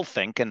still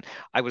think, and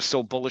I was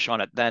so bullish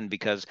on it then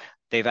because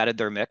they've added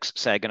their mix,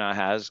 Saginaw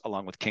has,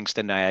 along with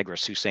Kingston, Niagara,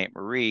 Sault Ste.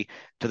 Marie,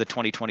 to the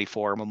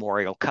 2024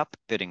 Memorial Cup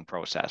bidding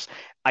process.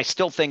 I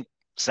still think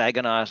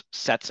Saginaw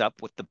sets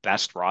up with the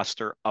best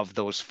roster of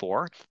those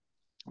four.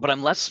 But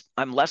I'm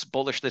less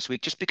bullish this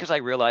week just because I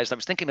realized I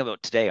was thinking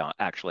about today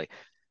actually.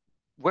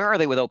 Where are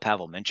they without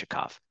Pavel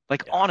Minchikov?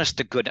 Like, Yeah. honest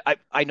to good,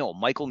 I know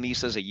Michael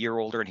Misa's a year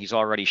older and he's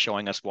already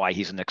showing us why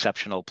he's an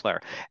exceptional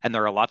player. And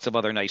there are lots of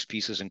other nice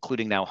pieces,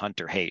 including now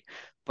Hunter Haight.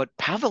 But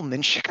Pavel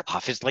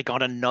Minchikov is like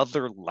on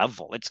another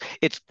level.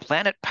 It's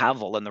Planet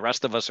Pavel, and the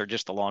rest of us are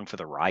just along for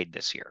the ride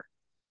this year.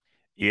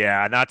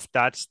 Yeah, and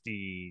that's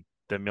the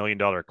 $1 million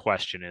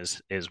question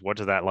is what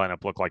does that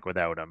lineup look like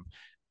without him?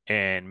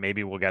 And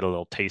maybe we'll get a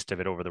little taste of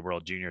it over the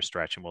World Junior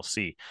stretch, and we'll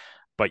see.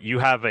 But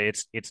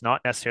it's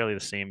not necessarily the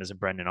same as a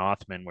Brendan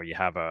Othman where you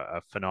have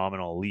a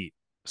phenomenal elite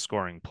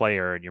scoring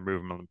player and you're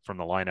moving them from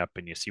the lineup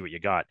and you see what you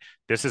got.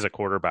 This is a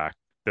quarterback,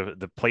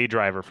 the play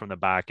driver from the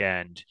back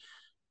end.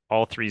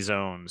 All three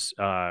zones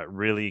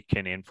really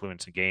can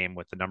influence a game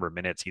with the number of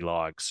minutes he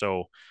logs.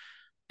 So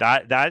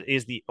that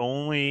is the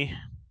only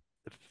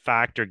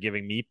factor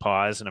giving me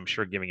pause, and I'm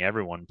sure giving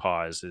everyone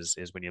pause,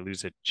 is when you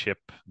lose a chip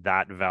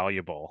that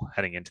valuable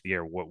heading into the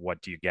year.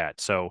 What do you get?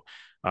 So,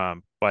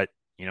 but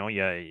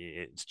yeah,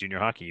 it's junior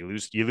hockey. You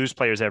lose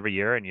players every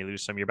year, and you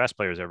lose some of your best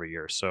players every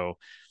year. So,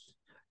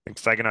 I think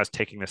Saginaw's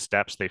taking the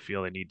steps they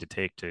feel they need to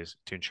take to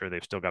ensure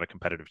they've still got a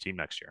competitive team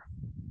next year.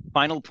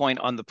 Final point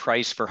on the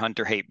price for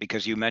Hunter Haight,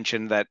 because you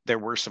mentioned that there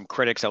were some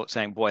critics out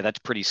saying, boy, that's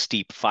pretty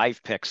steep.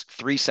 5 picks,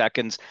 3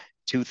 seconds,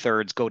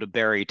 2/3 go to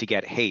Barrie to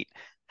get Haight.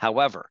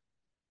 However,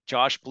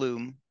 Josh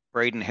Bloom,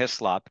 Braden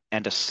Hislop,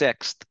 and a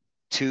sixth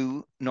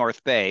to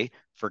North Bay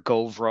for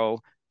Govro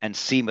and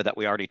Sema that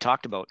we already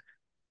talked about,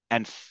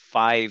 and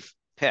 5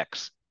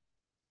 picks,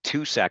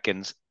 2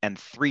 seconds, and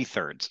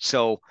 3/3.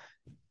 So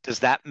does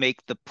that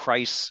make the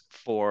price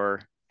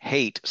for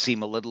Haight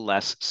seem a little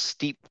less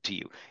steep to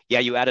you? Yeah,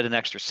 you added an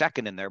extra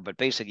second in there, but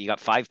basically you got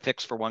 5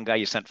 picks for one guy,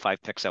 you sent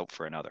 5 picks out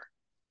for another.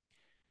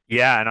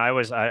 Yeah, and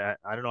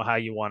I don't know how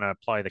you want to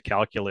apply the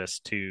calculus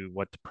to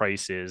what the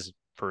price is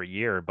for a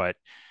year, but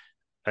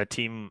a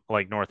team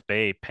like North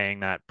Bay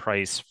paying that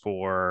price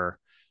for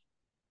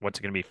what's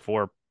it going to be,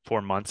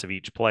 four months of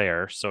each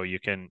player, so you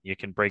can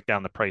break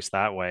down the price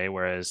that way,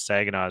 whereas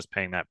Saginaw is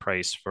paying that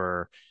price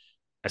for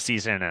a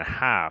season and a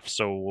half.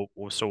 So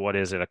what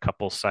is it, a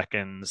couple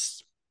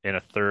seconds in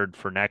a third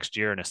for next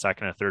year and a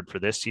second and a third for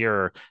this year,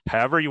 or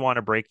however you want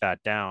to break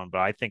that down,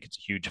 but I think it's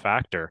a huge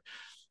factor.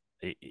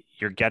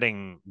 You're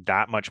getting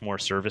that much more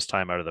service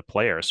time out of the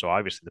player, so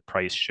obviously the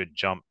price should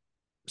jump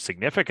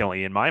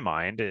significantly in my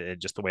mind,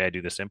 just the way I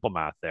do the simple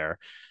math there.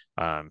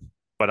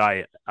 But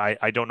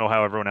I don't know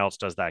how everyone else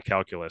does that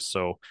calculus.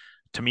 So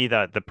to me,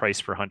 that the price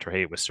for Hunter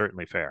Haight was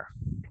certainly fair.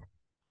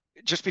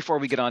 Just before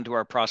we get on to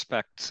our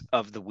prospects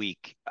of the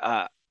week,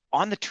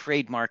 on the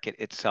trade market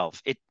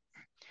itself,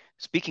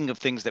 speaking of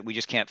things that we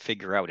just can't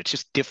figure out, it's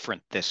just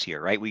different this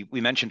year, right?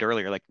 We mentioned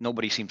earlier, like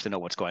nobody seems to know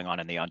what's going on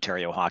in the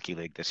Ontario Hockey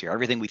League this year.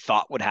 Everything we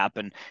thought would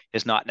happen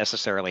is not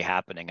necessarily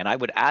happening. And I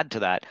would add to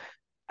that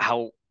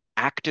how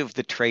active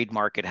the trade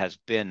market has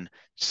been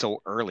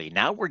so early.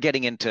 Now we're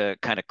getting into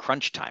kind of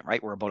crunch time,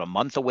 right? We're about a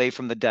month away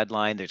from the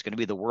deadline. There's going to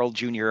be the World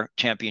Junior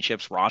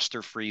Championships,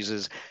 roster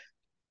freezes.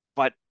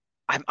 But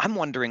I'm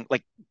wondering,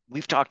 like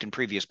we've talked in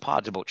previous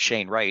pods about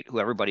Shane Wright, who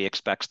everybody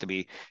expects to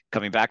be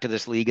coming back to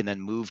this league and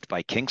then moved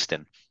by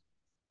Kingston.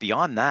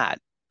 Beyond that,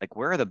 like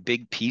where are the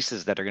big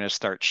pieces that are going to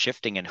start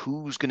shifting and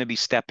who's going to be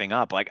stepping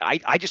up? Like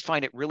I just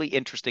find it really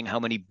interesting how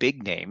many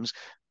big names,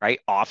 right?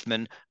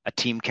 Othman, a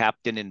team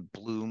captain in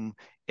Bloom,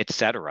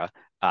 etc.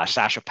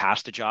 Sasha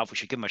Pastajov, we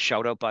should give him a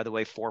shout out, by the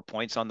way, 4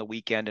 points on the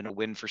weekend and a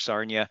win for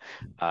Sarnia,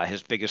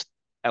 his biggest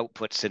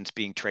output since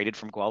being traded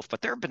from Guelph.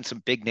 But there have been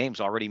some big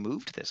names already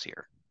moved this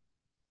year.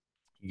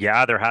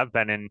 Yeah, there have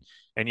been, and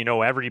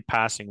every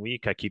passing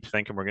week I keep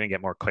thinking we're going to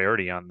get more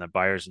clarity on the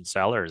buyers and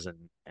sellers, and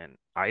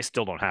I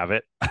still don't have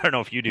it. I don't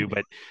know if you do,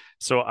 but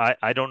so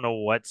I don't know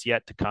what's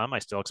yet to come. I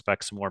still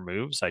expect some more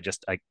moves.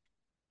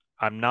 I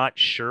I'm not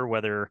sure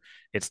whether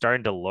it's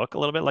starting to look a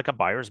little bit like a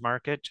buyer's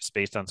market just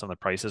based on some of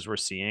the prices we're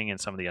seeing and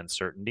some of the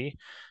uncertainty.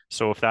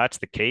 So if that's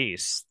the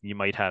case, you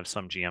might have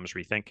some GMs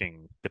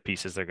rethinking the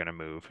pieces they're going to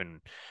move.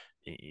 And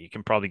you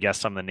can probably guess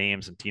some of the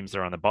names and teams that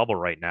are on the bubble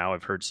right now.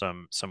 I've heard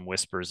some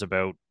whispers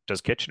about,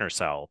 does Kitchener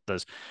sell?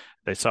 Does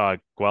they saw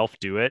Guelph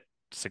do it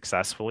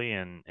successfully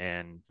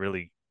and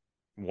really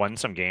won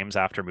some games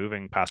after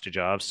moving past a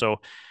job. So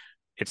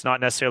it's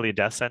not necessarily a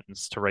death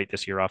sentence to write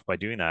this year off by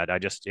doing that.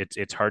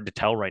 It's hard to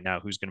tell right now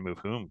who's going to move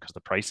whom because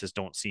the prices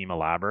don't seem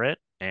elaborate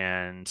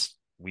and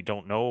we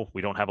don't know.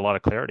 We don't have a lot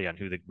of clarity on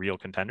who the real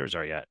contenders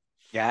are yet.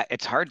 Yeah,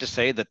 it's hard to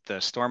say that the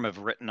Storm have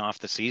written off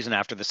the season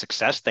after the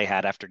success they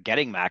had after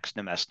getting Max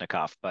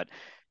Nemesnikov, but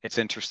it's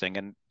interesting.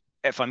 And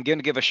if I'm going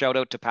to give a shout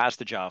out to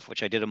Pastujov,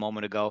 which I did a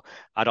moment ago,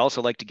 I'd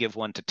also like to give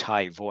one to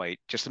Ty Voigt.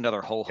 Just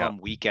another ho Yeah. hum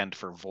weekend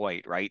for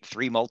Voigt, right?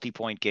 3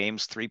 multi-point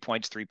games, 3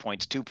 points, 3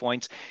 points, 2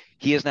 points.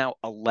 He is now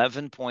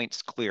 11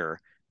 points clear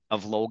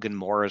of Logan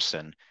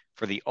Morrison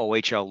for the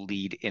OHL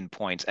lead in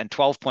points and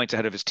 12 points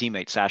ahead of his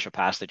teammate Sasha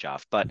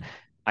Pastujov. But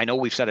I know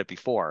we've said it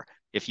before.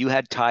 If you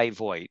had Ty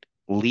Voigt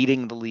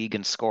leading the league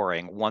in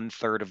scoring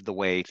 1/3 of the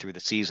way through the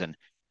season,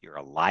 you're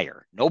a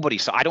liar. Nobody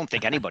saw. I don't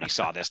think anybody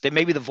saw this.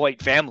 Maybe the Voigt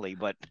family,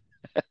 but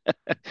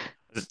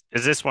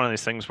Is this one of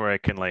these things where I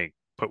can like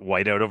put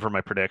white out over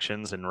my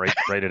predictions and write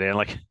it in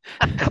like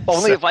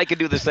only so, if I could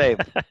do the same.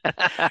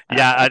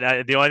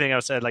 yeah, the only thing I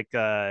said like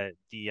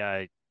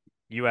the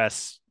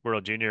US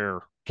World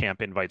Junior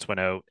camp invites went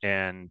out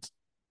and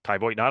Ty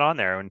Voigt not on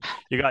there and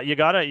you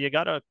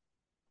gotta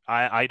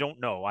I don't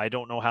know. I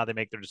don't know how they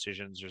make their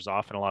decisions. There's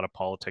often a lot of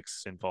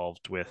politics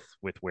involved with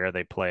where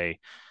they play.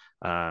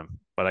 But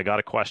I got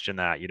to question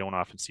that. You don't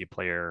often see a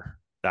player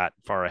that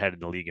far ahead in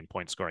the league in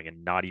point scoring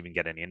and not even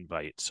get an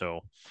invite.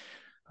 So,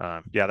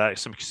 yeah, that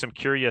some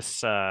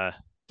curious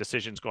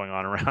decisions going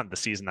on around the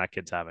season that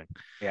kid's having.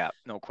 Yeah,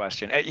 no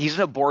question. He's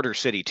in a border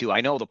city too.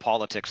 I know the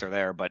politics are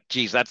there, but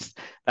geez, that's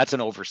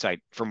an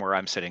oversight from where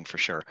I'm sitting for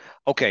sure.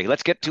 Okay,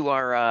 let's get to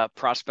our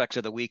prospects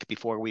of the week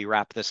before we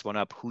wrap this one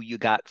up. Who you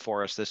got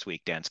for us this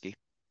week, Dansky?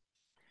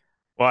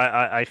 Well,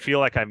 I feel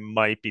like I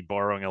might be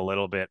borrowing a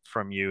little bit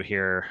from you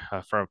here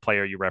from a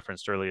player you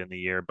referenced early in the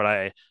year,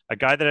 but a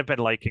guy that I've been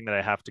liking that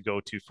I have to go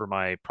to for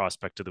my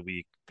prospect of the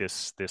week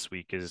this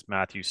week is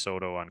Matthew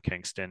Soto on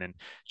Kingston, and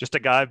just a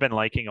guy I've been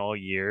liking all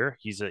year.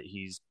 He's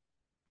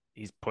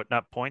putting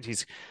up points.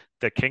 He's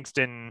the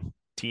Kingston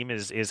team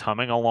is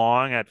humming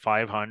along at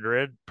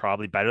 500,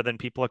 probably better than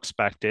people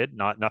expected.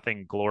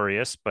 Nothing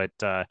glorious, but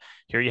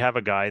here you have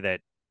a guy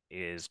that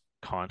is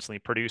constantly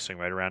producing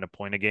right around a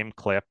point a game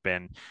clip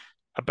and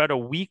about a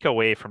week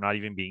away from not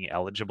even being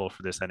eligible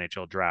for this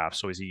NHL draft.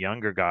 So he's a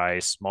younger guy,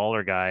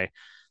 smaller guy,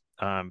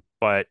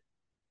 but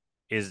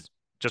is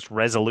just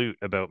resolute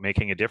about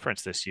making a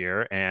difference this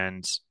year.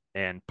 And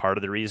part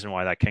of the reason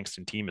why that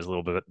Kingston team is a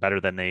little bit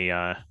better than they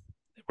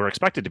were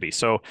expected to be.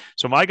 So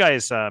my guy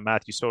is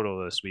Matthew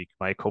Soto this week,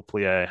 Mike.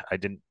 Hopefully I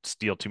didn't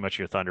steal too much of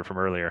your thunder from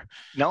earlier.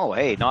 No,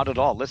 hey, not at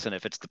all. Listen,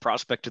 if it's the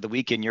prospect of the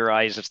week in your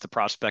eyes, it's the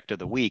prospect of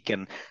the week.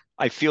 And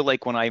I feel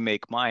like when I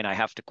make mine, I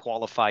have to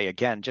qualify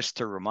again just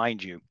to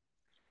remind you.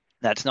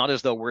 That's not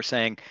as though we're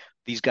saying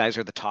these guys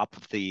are the top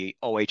of the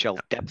OHL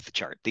depth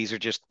chart. These are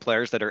just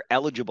players that are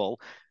eligible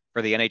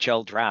for the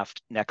NHL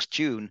draft next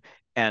June.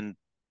 And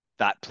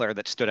that player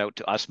that stood out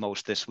to us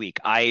most this week,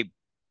 I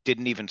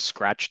didn't even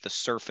scratch the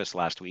surface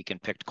last week and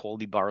picked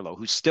Colby Barlow,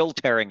 who's still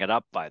tearing it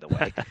up, by the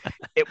way.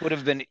 It would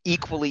have been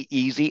equally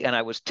easy, and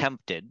I was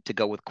tempted to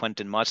go with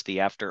Quentin Musty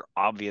after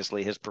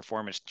obviously his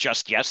performance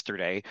just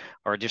yesterday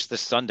or just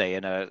this Sunday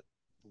in a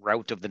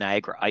rout of the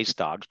Niagara Ice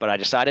Dogs, but I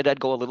decided I'd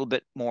go a little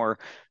bit more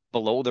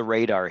below the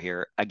radar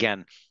here.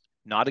 Again,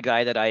 not a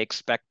guy that I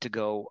expect to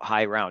go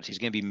high rounds. He's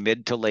going to be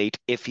mid to late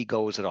if he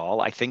goes at all.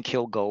 I think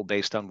he'll go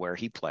based on where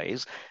he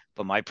plays.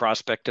 But my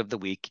prospect of the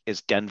week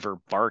is Denver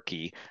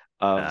Barkey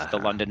of the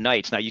London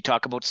Knights. Now, you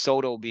talk about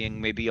Soto being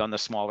maybe on the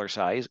smaller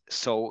size.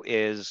 So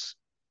is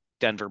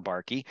Denver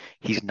Barkey.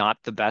 He's not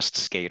the best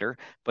skater,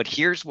 but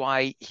here's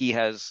why he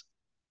has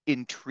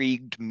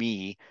intrigued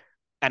me.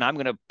 And I'm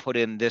going to put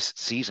in this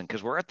season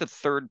because we're at the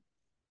third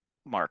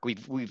mark.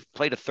 We've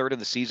played a third of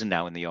the season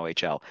now in the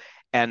OHL.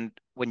 And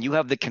when you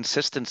have the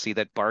consistency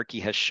that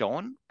Barkey has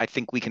shown, I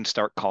think we can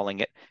start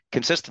calling it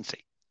consistency.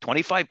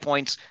 25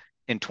 points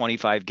in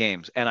 25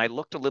 games. And I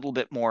looked a little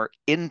bit more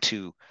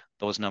into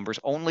those numbers,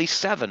 only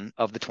 7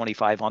 of the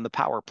 25 on the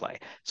power play.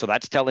 So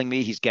that's telling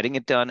me he's getting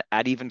it done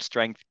at even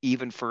strength,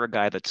 even for a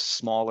guy that's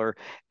smaller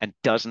and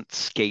doesn't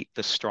skate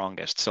the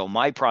strongest. So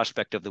my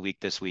prospect of the week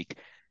this week,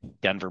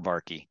 Denver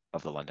Barkey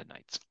of the London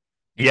Knights.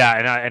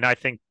 Yeah, and I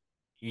think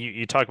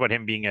you talk about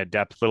him being a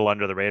depth little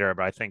under the radar,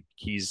 but I think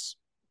he's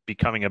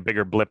becoming a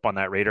bigger blip on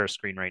that radar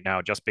screen right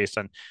now, just based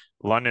on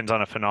London's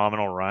on a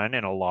phenomenal run,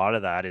 and a lot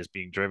of that is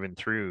being driven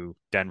through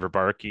Denver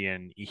Barkey,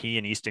 and he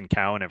and Easton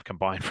Cowan have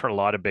combined for a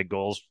lot of big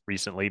goals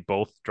recently,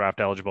 both draft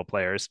eligible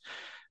players.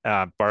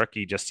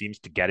 Barkey just seems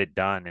to get it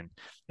done,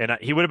 and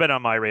he would have been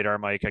on my radar,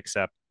 Mike,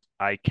 except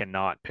I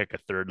cannot pick a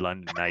third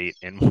London Knight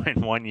in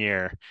 1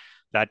 year.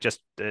 that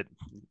just,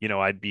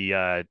 I'd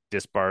be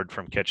disbarred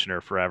from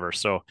Kitchener forever.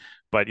 So,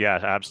 but yeah,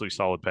 absolutely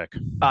solid pick.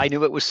 I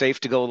knew it was safe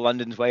to go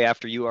London's way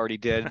after you already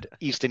did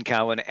Easton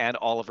Cowan and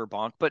Oliver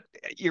Bonk. But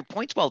your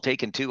point's well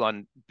taken too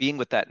on being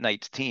with that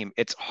Knights team.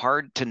 It's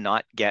hard to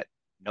not get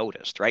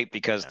noticed, right?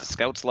 Because the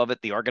scouts love it,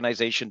 the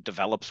organization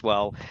develops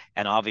well,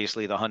 and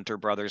obviously the Hunter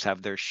brothers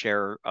have their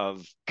share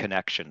of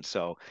connection.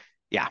 So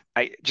yeah,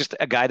 I just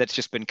a guy that's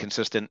just been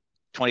consistent,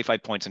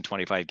 25 points in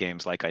 25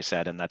 games, like I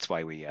said, and that's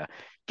why we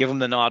give him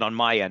the nod on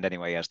my end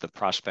anyway as the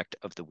prospect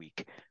of the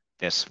week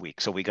this week.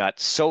 So we got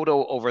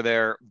Soto over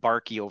there,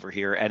 Barkey over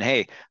here, and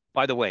hey,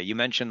 by the way, you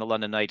mentioned the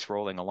London Knights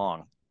rolling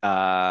along,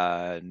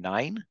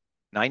 nine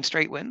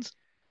straight wins,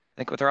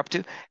 I think what they're up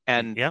to,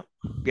 and yeah,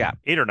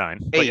 8 or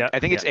 9, eight. Yeah, I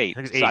think it's 8.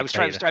 So I was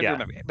trying to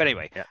remember, but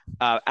anyway,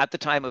 at the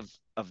time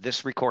of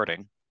this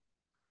recording,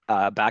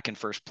 back in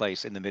first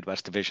place in the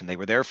Midwest Division, they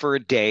were there for a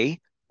day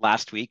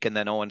last week, and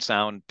then Owen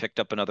Sound picked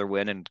up another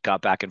win and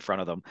got back in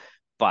front of them.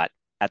 But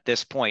at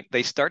this point,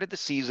 they started the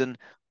season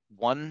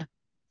 1-4-1.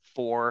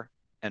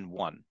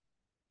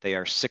 They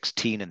are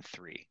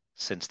 16-3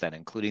 since then,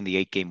 including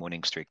the 8-game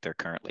winning streak they're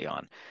currently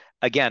on.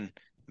 Again,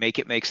 make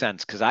it make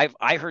sense, because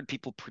I heard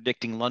people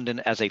predicting London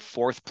as a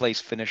 4th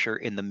place finisher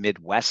in the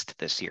Midwest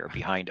this year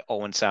behind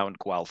Owen Sound,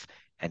 Guelph,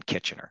 and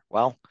Kitchener.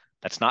 Well,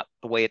 that's not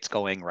the way it's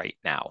going right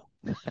now.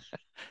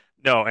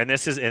 No, and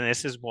this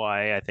is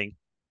why I think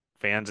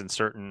fans in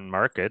certain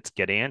markets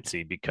get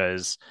antsy,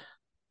 because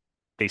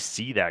they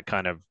see that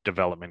kind of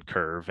development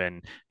curve.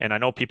 And I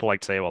know people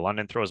like to say, well,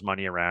 London throws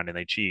money around and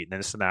they cheat and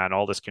this and that and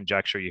all this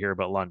conjecture you hear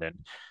about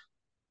London.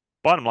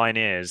 Bottom line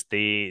is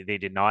they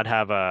did not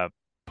have a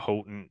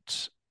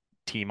potent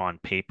team on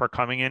paper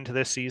coming into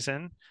this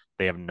season.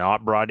 They have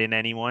not brought in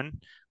anyone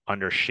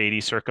under shady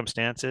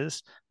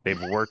circumstances.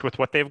 They've worked with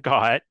what they've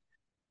got,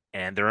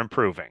 and they're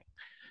improving.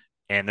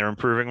 And they're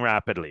improving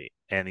rapidly.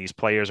 And these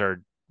players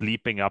are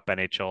leaping up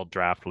NHL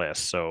draft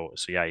lists. So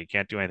yeah, you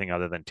can't do anything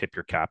other than tip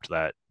your cap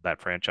to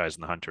that franchise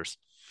and the Hunters.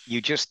 You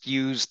just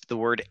used the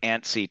word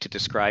antsy to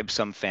describe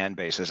some fan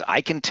bases. I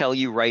can tell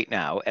you right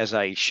now, as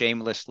I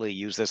shamelessly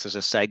use this as a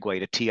segue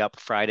to tee up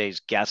Friday's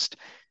guest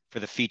for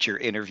the feature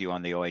interview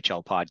on the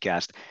OHL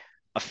podcast,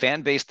 a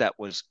fan base that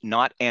was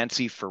not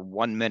antsy for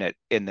 1 minute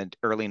in the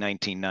early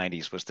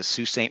 1990s was the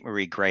Sault Ste.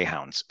 Marie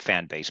Greyhounds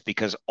fan base,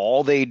 because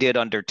all they did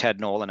under Ted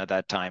Nolan at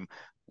that time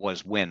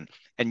was win.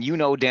 And you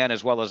know, Dan,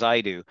 as well as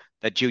I do,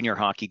 that junior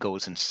hockey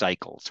goes in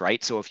cycles,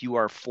 right? So if you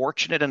are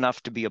fortunate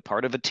enough to be a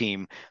part of a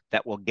team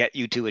that will get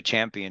you to a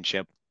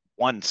championship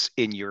once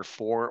in your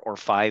 4 or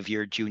 5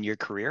 year junior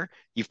career,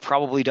 you've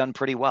probably done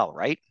pretty well,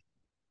 right?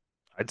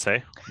 I'd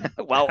say.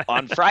 Well,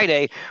 on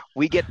Friday,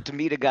 we get to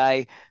meet a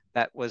guy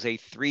that was a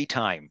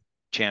 3-time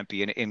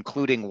champion,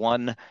 including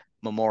 1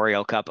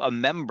 Memorial Cup, a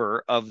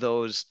member of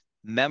those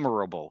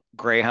memorable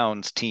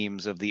Greyhounds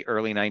teams of the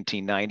early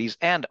 1990s.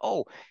 And,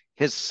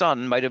 his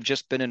son might have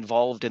just been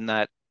involved in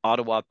that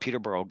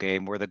Ottawa-Peterborough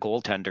game where the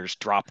goaltenders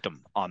dropped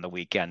him on the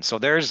weekend. So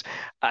there's,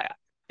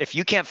 if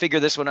you can't figure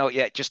this one out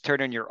yet, just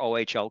turn in your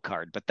OHL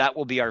card. But that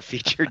will be our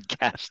featured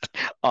guest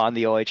on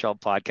the OHL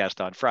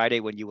podcast on Friday,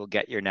 when you will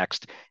get your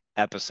next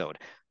episode.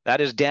 That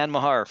is Dan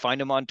Mahar.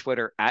 Find him on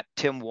Twitter at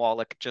Tim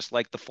Wallach, just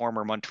like the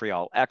former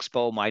Montreal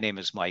Expo. My name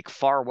is Mike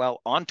Farwell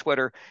on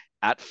Twitter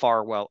at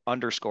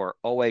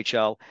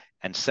Farwell_OHL.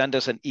 And send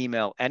us an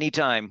email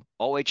anytime,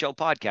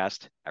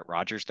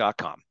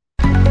 ohlpodcast@rogers.com.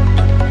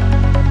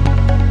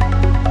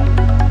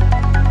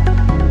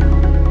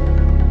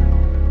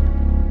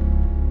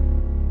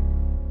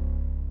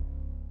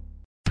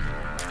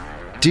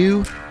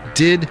 Do,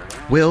 Did,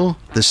 Will,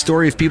 the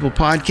Story of People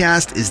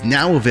podcast is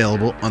now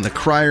available on the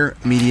Crier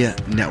Media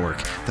Network.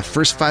 The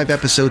first 5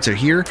 episodes are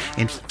here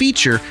and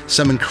feature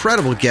some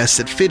incredible guests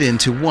that fit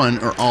into one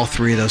or all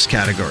 3 of those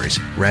categories.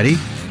 Ready?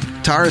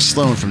 Tara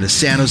Sloan from the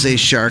San Jose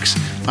Sharks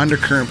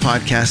Undercurrent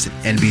podcast at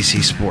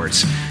NBC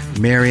Sports.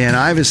 Marianne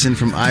Iveson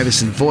from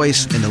Iveson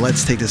Voice and the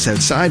Let's Take This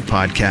Outside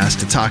podcast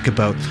to talk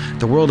about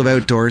the world of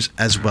outdoors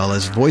as well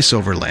as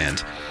voiceover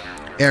land.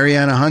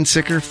 Ariana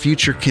Hunsicker,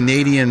 future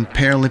Canadian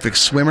Paralympic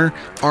swimmer,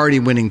 already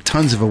winning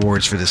tons of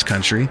awards for this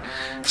country.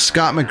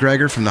 Scott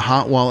McGregor from the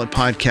Hot Wallet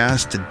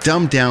podcast to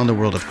dumb down the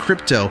world of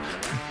crypto,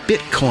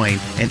 Bitcoin,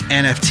 and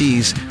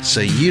NFTs so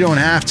you don't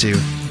have to.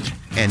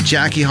 And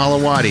Jackie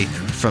Holowati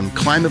from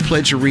Climate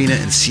Pledge Arena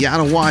in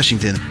Seattle,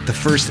 Washington, the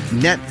first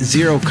net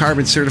zero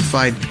carbon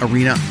certified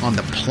arena on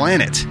the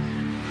planet.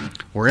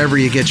 Wherever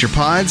you get your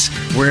pods,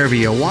 wherever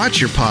you watch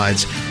your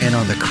pods, and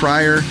on the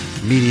Crier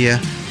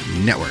Media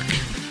Network.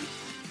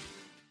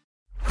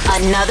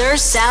 Another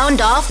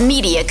Sound Off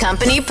Media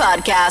Company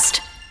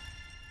podcast.